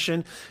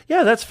education.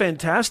 Yeah, that's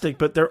fantastic.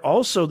 But there's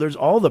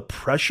all the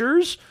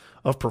pressures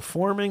of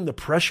performing, the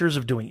pressures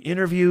of doing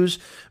interviews,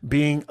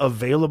 being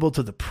available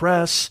to the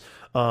press.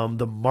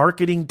 The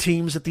marketing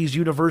teams at these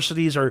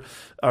universities are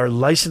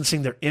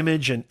licensing their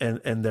image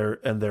and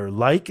their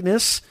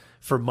likeness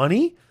for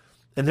money,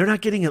 and they're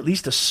not getting at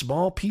least a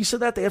small piece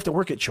of that. They have to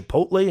work at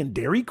Chipotle and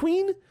Dairy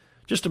Queen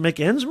just to make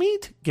ends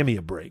meet? Give me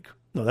a break.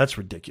 No, that's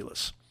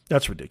ridiculous.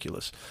 That's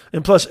ridiculous.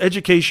 And plus,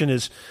 education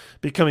is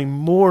becoming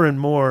more and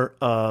more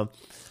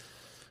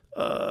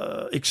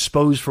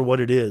exposed for what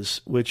it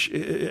is, which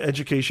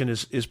education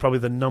is probably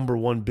the number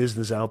one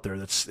business out there.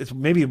 It's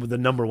maybe the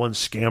number one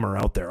scammer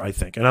out there, I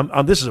think.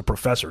 And this is a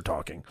professor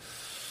talking.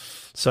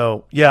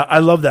 So yeah, I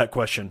love that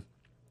question.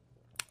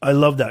 I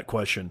love that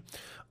question.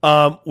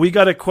 We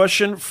got a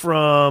question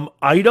from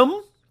Item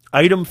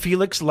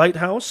Felix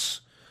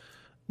Lighthouse,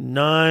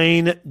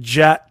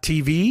 9Jat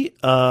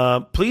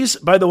TV. Please,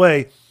 by the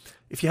way,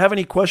 if you have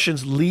any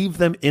questions, leave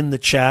them in the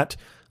chat.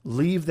 Not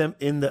leave them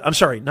in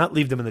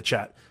the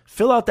chat.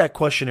 Fill out that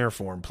questionnaire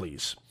form,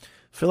 please.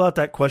 Fill out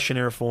that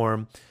questionnaire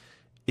form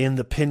in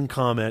the pinned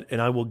comment,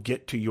 and I will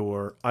get to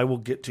your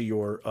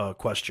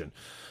question.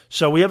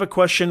 So we have a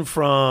question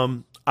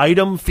from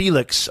Item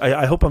Felix.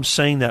 I hope I'm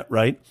saying that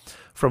right.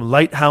 From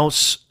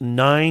Lighthouse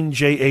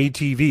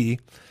 9JATV,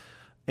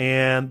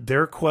 and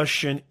their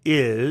question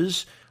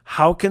is,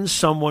 how can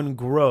someone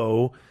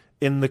grow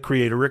in the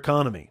creator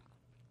economy?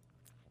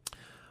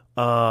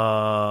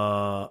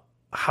 How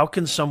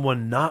can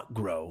someone not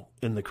grow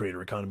in the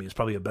creator economy is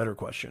probably a better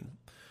question.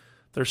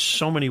 There's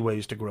so many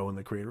ways to grow in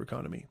the creator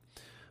economy.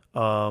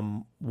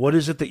 What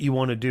is it that you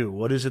want to do?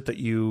 What is it that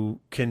you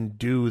can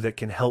do that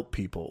can help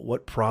people?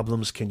 What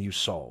problems can you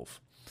solve?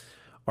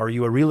 Are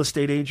you a real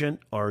estate agent?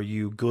 Are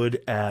you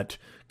good at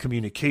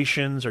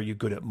communications? Are you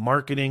good at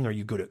marketing? Are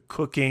you good at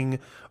cooking?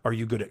 Are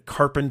you good at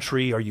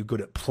carpentry? Are you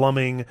good at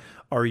plumbing?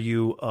 Are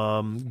you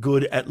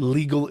good at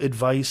legal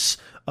advice,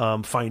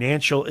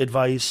 financial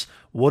advice?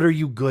 What are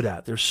you good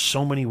at? There's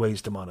so many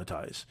ways to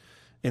monetize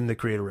in the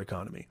creator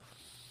economy.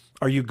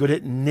 Are you good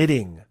at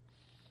knitting?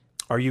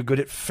 Are you good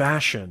at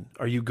fashion?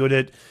 Are you good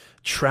at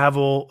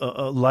travel,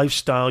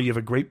 lifestyle? You have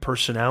a great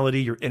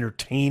personality. You're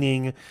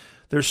entertaining.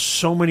 There's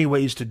so many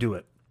ways to do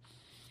it.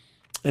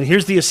 And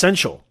here's the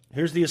essential.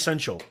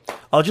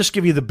 I'll just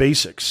give you the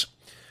basics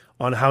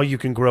on how you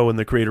can grow in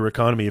the creator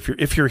economy.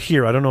 If you're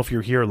here, I don't know if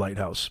you're here,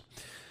 Lighthouse.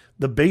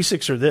 The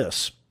basics are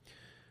this.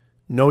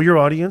 Know your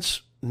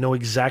audience, know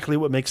exactly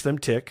what makes them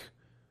tick,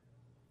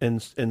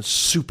 and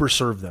super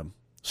serve them.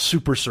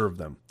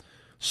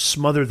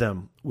 Smother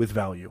them with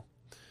value.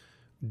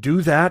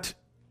 Do that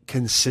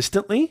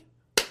consistently,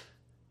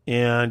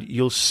 and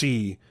you'll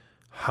see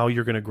how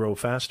you're going to grow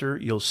faster.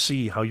 You'll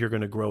see how you're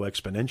going to grow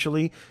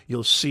exponentially.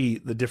 You'll see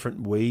the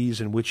different ways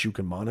in which you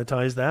can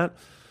monetize that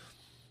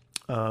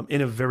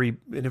in a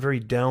very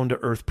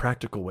down-to-earth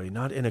practical way,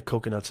 not in a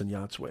coconuts and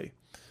yachts way.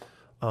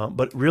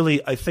 But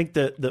really, I think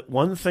that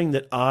one thing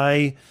that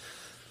I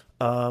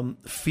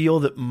feel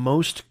that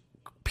most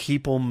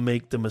people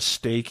make the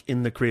mistake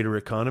in the creator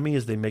economy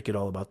is they make it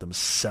all about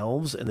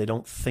themselves, and they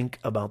don't think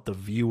about the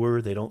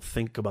viewer. They don't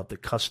think about the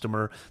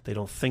customer. They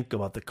don't think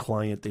about the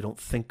client. They don't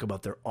think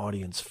about their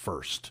audience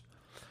first.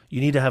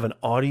 You need to have an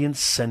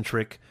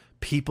audience-centric,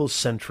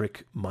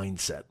 people-centric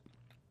mindset.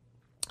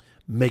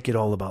 make it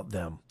all about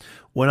them.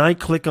 When I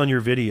click on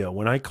your video,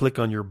 when I click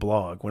on your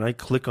blog, when I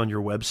click on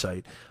your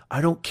website,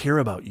 I don't care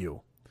about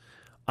you.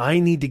 I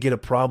need to get a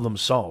problem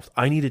solved.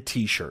 I need a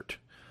t-shirt.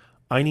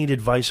 I need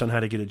advice on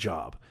how to get a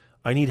job.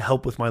 I need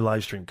help with my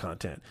live stream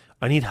content.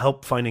 I need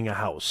help finding a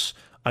house.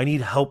 I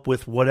need help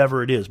with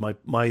whatever it is.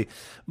 I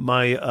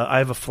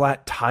have a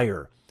flat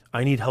tire.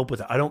 I need help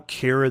with it. I don't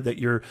care that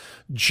you're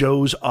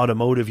Joe's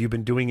Automotive. You've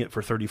been doing it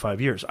for 35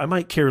 years. I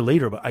might care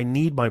later, but I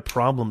need my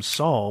problem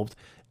solved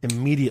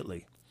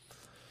immediately.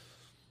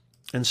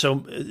 And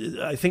so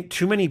I think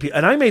too many people,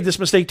 and I made this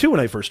mistake too when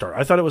I first started.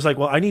 I thought it was like,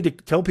 well, I need to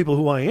tell people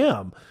who I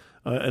am,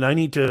 and I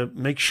need to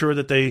make sure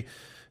that they,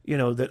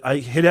 that I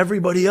hit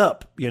everybody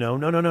up.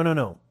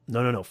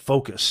 No.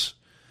 Focus,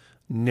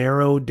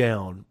 narrow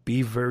down,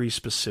 be very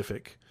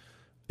specific,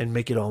 and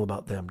make it all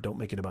about them. Don't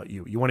make it about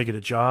you. You want to get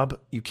a job?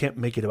 You can't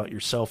make it about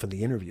yourself in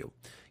the interview.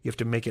 You have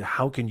to make it,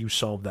 how can you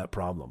solve that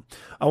problem?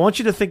 I want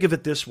you to think of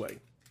it this way.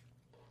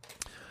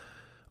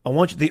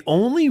 The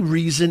only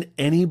reason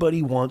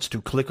anybody wants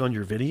to click on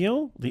your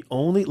video,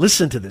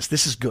 listen to this,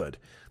 this is good.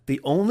 The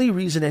only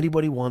reason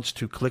anybody wants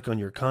to click on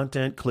your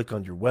content, click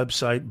on your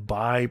website,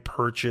 buy,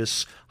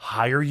 purchase,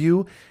 hire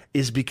you,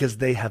 is because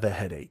they have a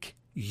headache.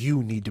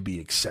 You need to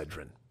be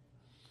Excedrin.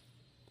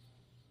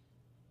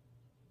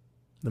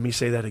 Let me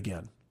say that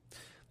again.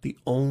 They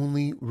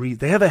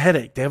have a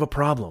headache. They have a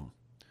problem.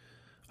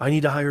 I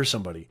need to hire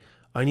somebody.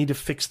 I need to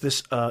fix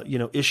this,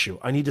 issue.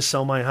 I need to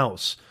sell my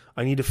house.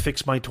 I need to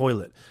fix my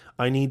toilet.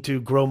 I need to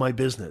grow my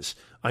business.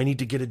 I need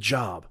to get a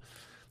job.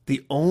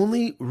 The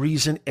only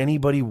reason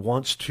anybody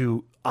wants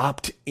to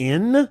opt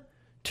in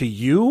to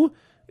you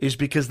is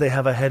because they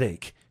have a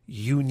headache.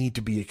 You need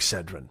to be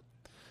Excedrin.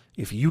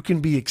 If you can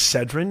be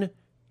Excedrin,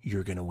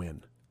 you're going to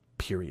win.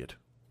 Period.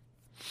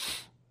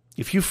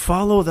 If you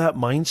follow that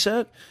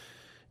mindset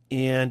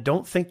and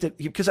don't think that,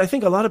 because I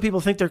think a lot of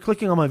people think they're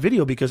clicking on my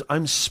video because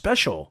I'm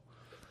special,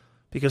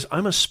 because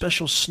I'm a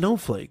special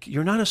snowflake.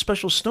 You're not a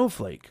special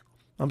snowflake.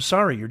 I'm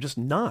sorry, you're just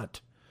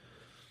not.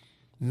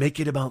 Make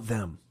it about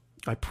them.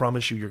 I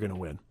promise you're going to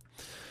win.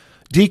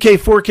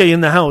 DK4K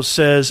in the house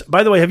says,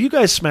 by the way, have you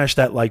guys smashed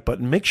that like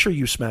button? Make sure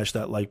you smash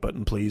that like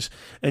button, please,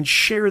 and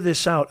share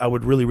this out. I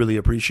would really, really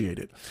appreciate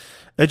it.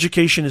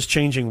 Education is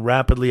changing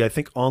rapidly. I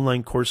think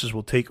online courses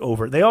will take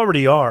over. They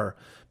already are.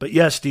 But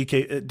yes,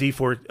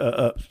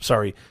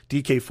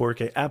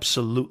 DK4K,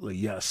 absolutely,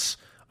 yes.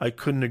 I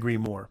couldn't agree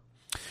more.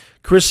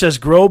 Chris says,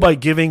 grow by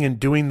giving and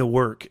doing the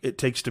work it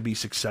takes to be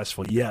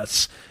successful.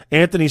 Yes.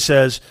 Anthony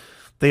says,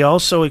 they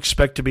also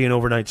expect to be an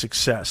overnight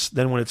success.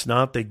 Then when it's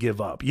not, they give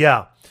up.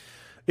 Yeah.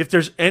 If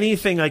there's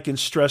anything I can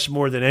stress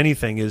more than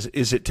anything is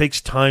it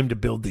takes time to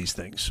build these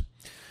things.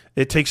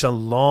 It takes a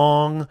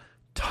long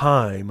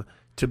time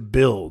to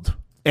build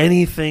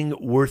anything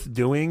worth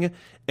doing,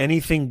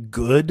 anything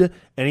good,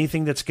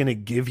 anything that's going to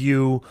give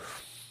you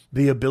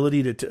the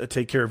ability to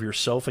take care of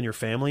yourself and your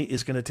family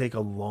is going to take a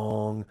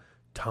long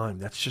time.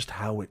 That's just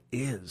how it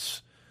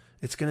is.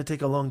 It's going to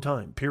take a long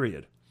time,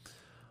 period.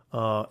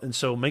 And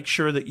so make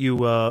sure that you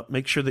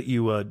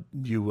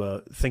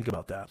think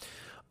about that.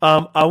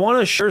 I want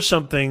to share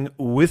something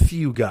with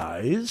you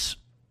guys.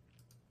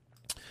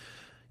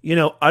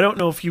 I don't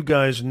know if you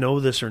guys know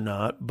this or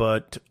not,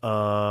 but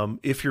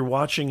if you're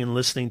watching and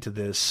listening to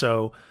this,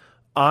 so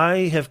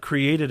I have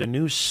created a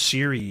new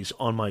series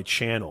on my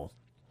channel.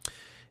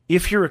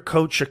 If you're a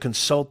coach, a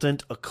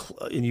consultant,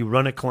 and you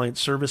run a client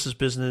services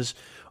business,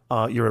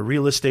 you're a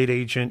real estate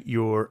agent,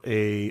 you're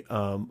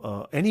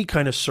any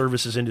kind of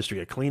services industry,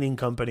 a cleaning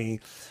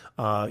company,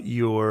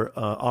 you're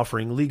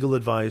offering legal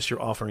advice,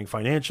 you're offering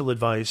financial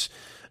advice,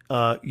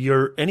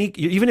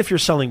 even if you're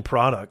selling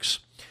products,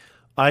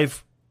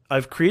 I've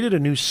created a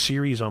new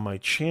series on my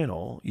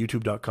channel,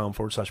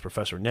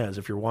 youtube.com/Professor Nez.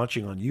 If you're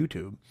watching on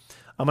YouTube,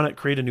 I'm going to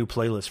create a new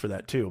playlist for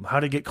that too. How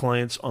to get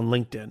clients on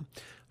LinkedIn,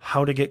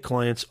 how to get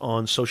clients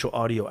on social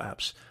audio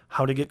apps,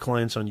 how to get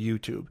clients on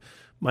YouTube.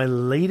 My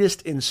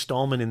latest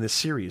installment in this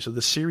series, so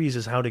the series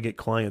is how to get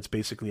clients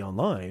basically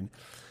online,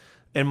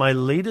 and my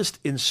latest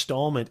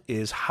installment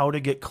is how to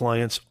get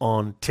clients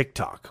on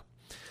TikTok.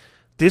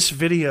 This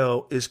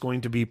video is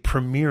going to be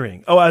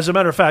premiering. Oh, as a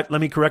matter of fact,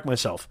 let me correct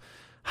myself.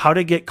 How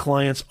to get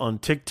clients on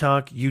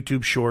TikTok,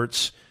 YouTube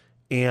Shorts,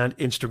 and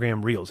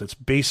Instagram Reels. It's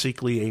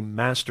basically a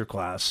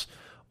masterclass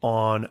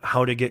on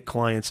how to get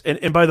clients.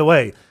 And by the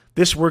way,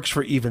 this works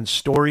for even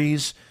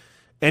stories,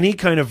 any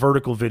kind of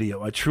vertical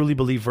video. I truly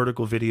believe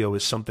vertical video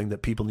is something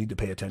that people need to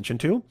pay attention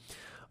to.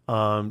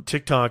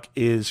 TikTok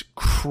is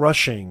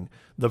crushing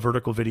the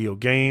vertical video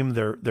game.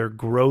 Their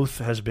growth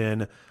has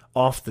been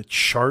off the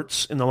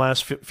charts in the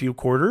last few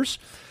quarters.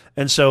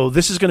 And so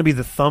this is going to be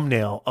the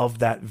thumbnail of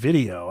that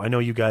video. I know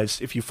you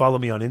guys, if you follow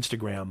me on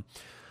Instagram,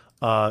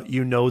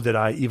 you know that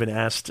I even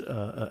asked,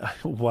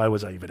 why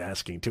was I even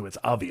asking too? It's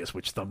obvious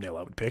which thumbnail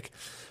I would pick.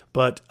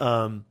 But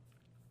I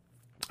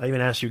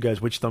even asked you guys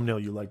which thumbnail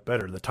you like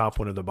better, the top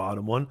one or the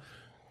bottom one.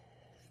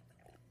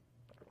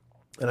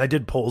 And I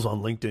did polls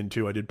on LinkedIn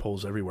too. I did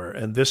polls everywhere.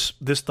 And this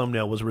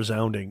thumbnail was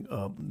resounding,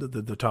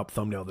 the top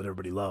thumbnail that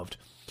everybody loved.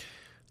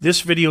 This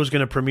video is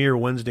going to premiere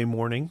Wednesday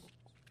morning.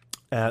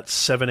 at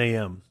 7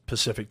 a.m.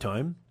 Pacific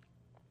time.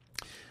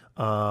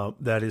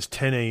 That is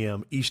 10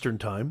 a.m. Eastern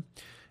time.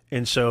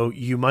 And so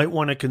you might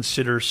want to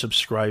consider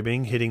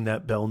subscribing, hitting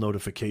that bell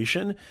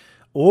notification.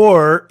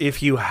 Or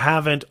if you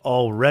haven't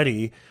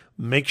already,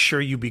 make sure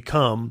you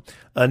become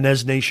a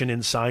Nez Nation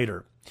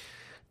Insider.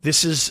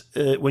 This is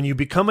when you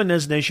become a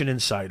Nez Nation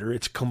Insider,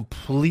 it's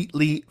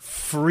completely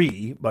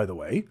free, by the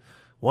way,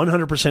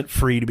 100%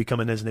 free to become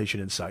a Nez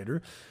Nation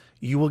Insider.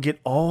 You will get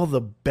all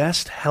the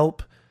best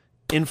help,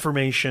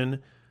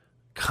 information,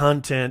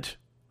 content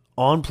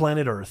on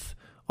planet Earth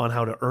on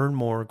how to earn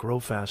more, grow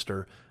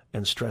faster,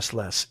 and stress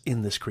less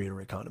in this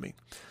creator economy.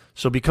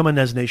 So become a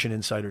Nez Nation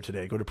Insider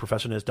today. Go to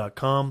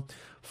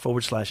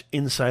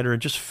ProfessorNez.com/insider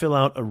and just fill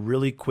out a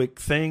really quick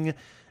thing,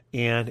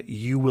 and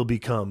you will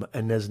become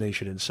a Nez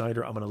Nation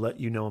Insider. I'm going to let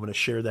you know. I'm going to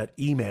share that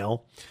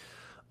email.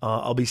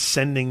 I'll be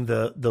sending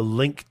the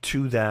link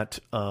to that.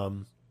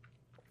 I'll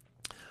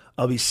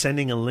be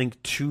sending a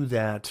link to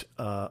that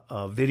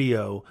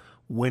video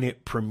when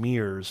it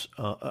premieres.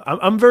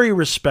 I'm very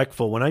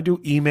respectful when I do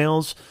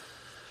emails.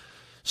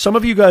 Some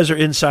of you guys are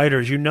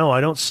insiders. You know, I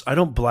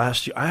don't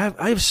blast you.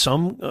 I have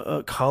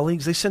some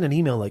colleagues. They send an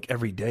email like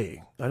every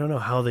day. I don't know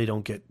how they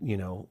don't get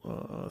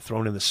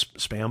thrown in the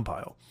spam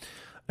pile.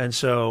 And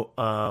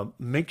so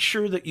make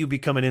sure that you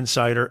become an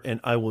insider, and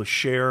I will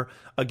share.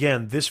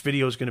 Again, this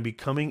video is going to be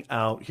coming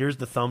out. Here's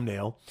the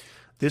thumbnail.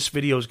 This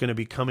video is going to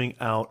be coming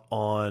out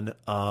on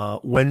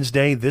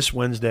Wednesday. This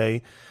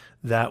Wednesday,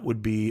 that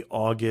would be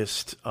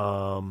August.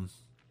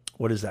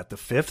 What is that? The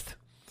 5th.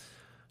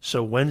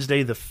 So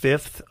Wednesday the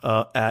 5th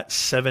at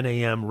 7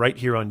 a.m. right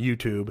here on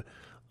YouTube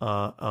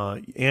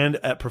and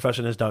at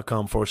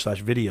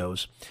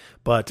ProfessorNez.com/videos.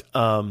 But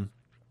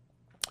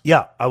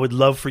yeah, I would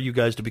love for you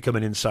guys to become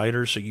an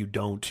insider so you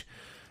don't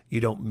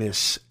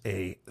miss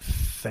a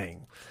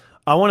thing.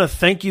 I want to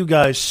thank you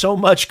guys so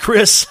much,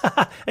 Chris.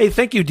 Hey,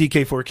 thank you,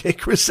 DK4K.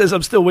 Chris says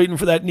I'm still waiting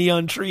for that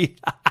neon tree.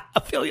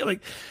 I feel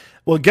like,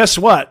 well, guess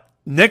what?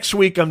 Next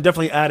week I'm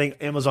definitely adding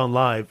Amazon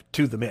Live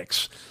to the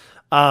mix.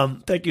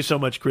 Thank you so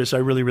much, Chris. I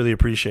really, really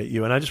appreciate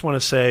you. And I just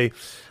want to say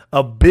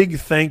a big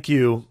thank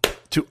you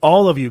to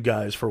all of you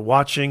guys for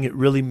watching. It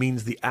really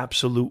means the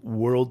absolute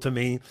world to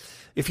me.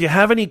 If you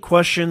have any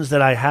questions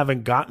that I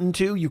haven't gotten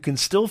to, you can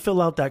still fill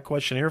out that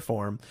questionnaire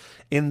form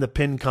in the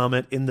pinned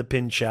comment, in the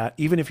pinned chat.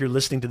 Even if you're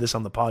listening to this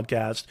on the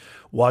podcast,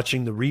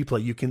 watching the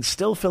replay, you can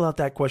still fill out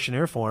that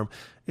questionnaire form.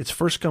 It's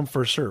first come,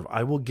 first serve.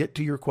 I will get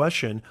to your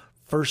question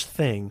first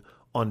thing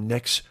on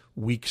next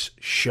week's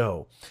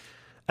show.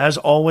 As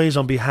always,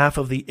 on behalf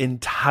of the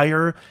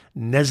entire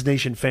Nez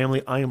Nation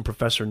family, I am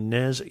Professor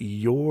Nez,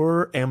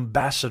 your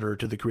ambassador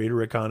to the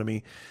creator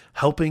economy,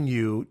 helping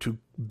you to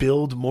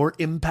build more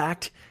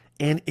impact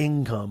and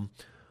income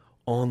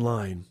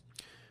online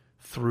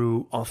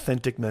through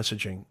authentic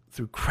messaging,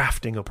 through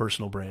crafting a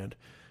personal brand.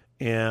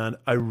 And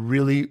I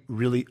really,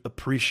 really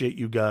appreciate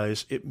you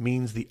guys. It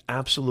means the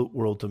absolute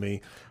world to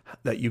me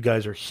that you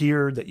guys are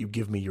here, that you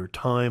give me your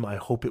time. I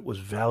hope it was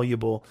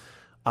valuable.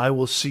 I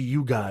will see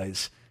you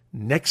guys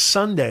next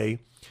Sunday.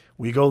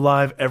 We go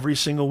live every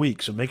single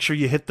week. So make sure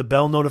you hit the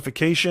bell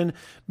notification.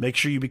 Make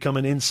sure you become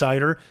an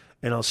insider.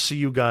 And I'll see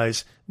you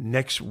guys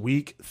next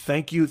week.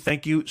 Thank you.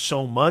 Thank you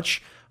so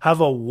much. Have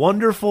a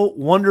wonderful,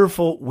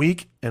 wonderful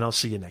week. And I'll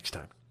see you next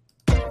time.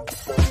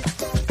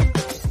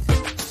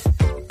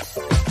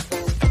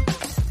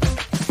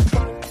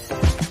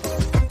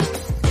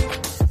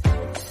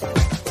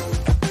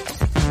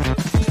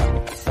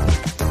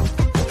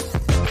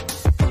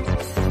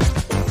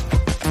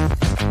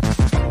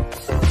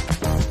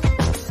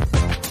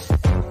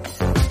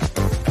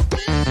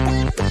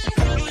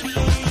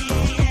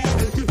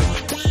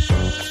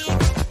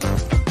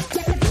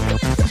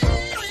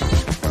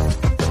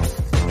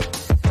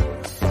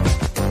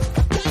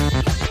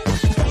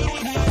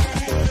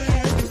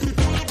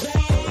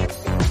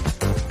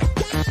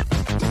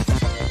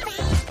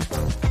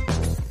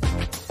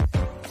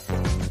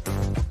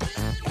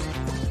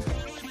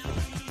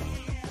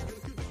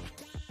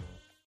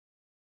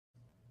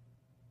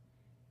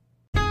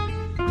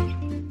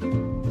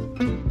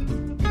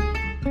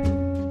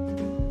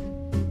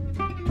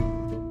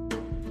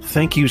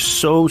 Thank you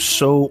so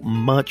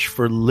much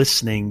for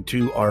listening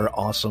to our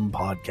awesome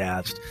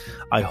podcast.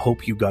 I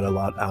hope you got a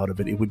lot out of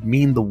it. It would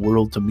mean the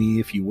world to me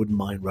if you wouldn't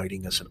mind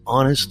writing us an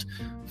honest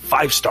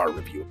 5-star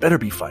review. It better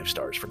be 5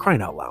 stars, for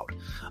crying out loud,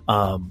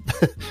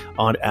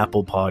 on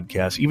Apple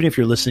Podcasts. Even if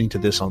you're listening to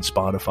this on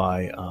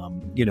Spotify,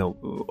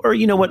 or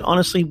you know what,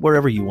 honestly,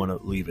 wherever you want to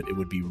leave it, it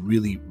would be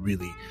really,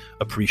 really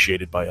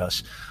appreciated by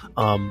us.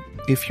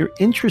 If you're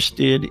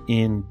interested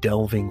in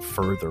delving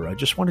further, I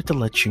just wanted to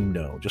let you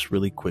know, just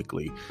really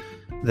quickly,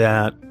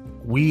 that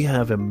we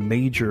have a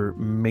major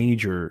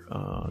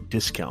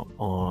discount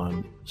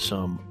on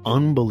some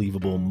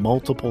unbelievable,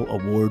 multiple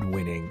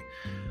award-winning,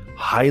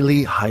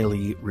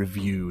 highly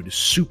reviewed,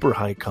 super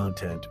high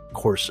content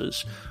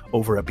courses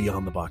over at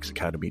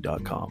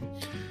BeyondTheBoxAcademy.com.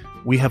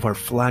 We have our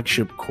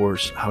flagship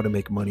course, How to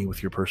Make Money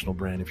with Your Personal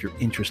Brand. If you're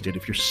interested,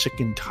 if you're sick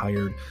and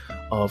tired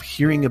of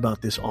hearing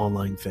about this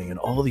online thing and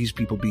all these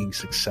people being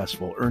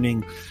successful,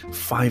 earning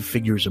 5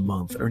 figures a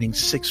month, earning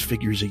 6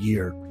 figures a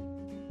year,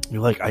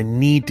 you're like, I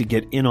need to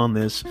get in on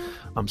this.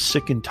 I'm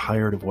sick and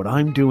tired of what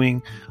I'm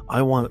doing.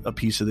 I want a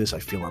piece of this. I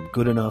feel I'm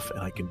good enough and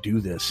I can do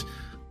this.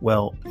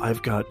 Well,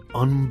 I've got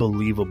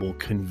unbelievable,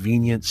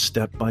 convenient,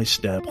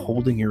 step-by-step,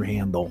 holding your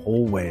hand the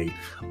whole way,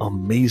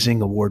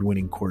 amazing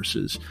award-winning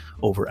courses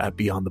over at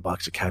Beyond the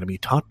Box Academy,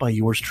 taught by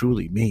yours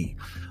truly, me,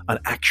 an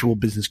actual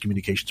business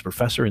communications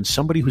professor and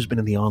somebody who's been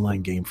in the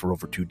online game for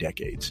over 2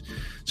 decades.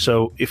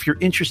 So if you're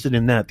interested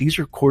in that, these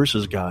are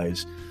courses,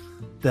 guys,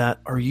 that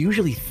are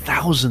usually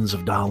thousands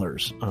of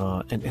dollars,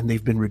 and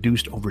they've been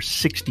reduced over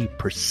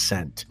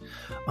 60%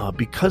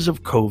 because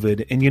of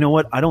COVID. And you know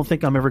what? I don't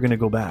think I'm ever going to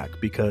go back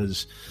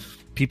because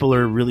people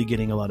are really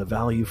getting a lot of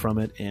value from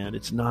it, and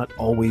it's not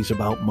always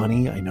about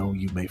money. I know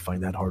you may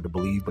find that hard to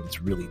believe, but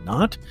it's really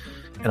not.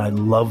 And I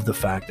love the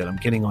fact that I'm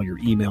getting all your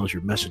emails,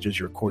 your messages.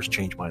 Your course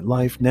changed my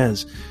life.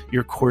 Nez,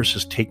 your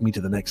courses take me to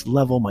the next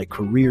level, my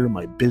career,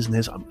 my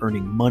business. I'm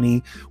earning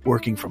money,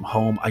 working from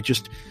home.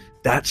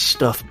 That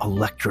stuff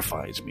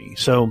electrifies me.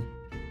 So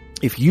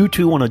if you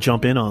too want to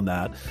jump in on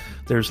that,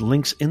 there's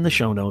links in the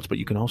show notes, but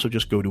you can also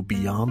just go to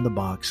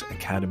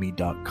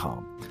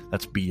beyondtheboxacademy.com.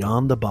 That's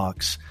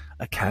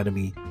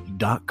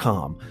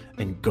beyondtheboxacademy.com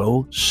and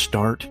go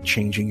start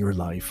changing your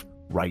life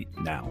right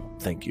now.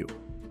 Thank you.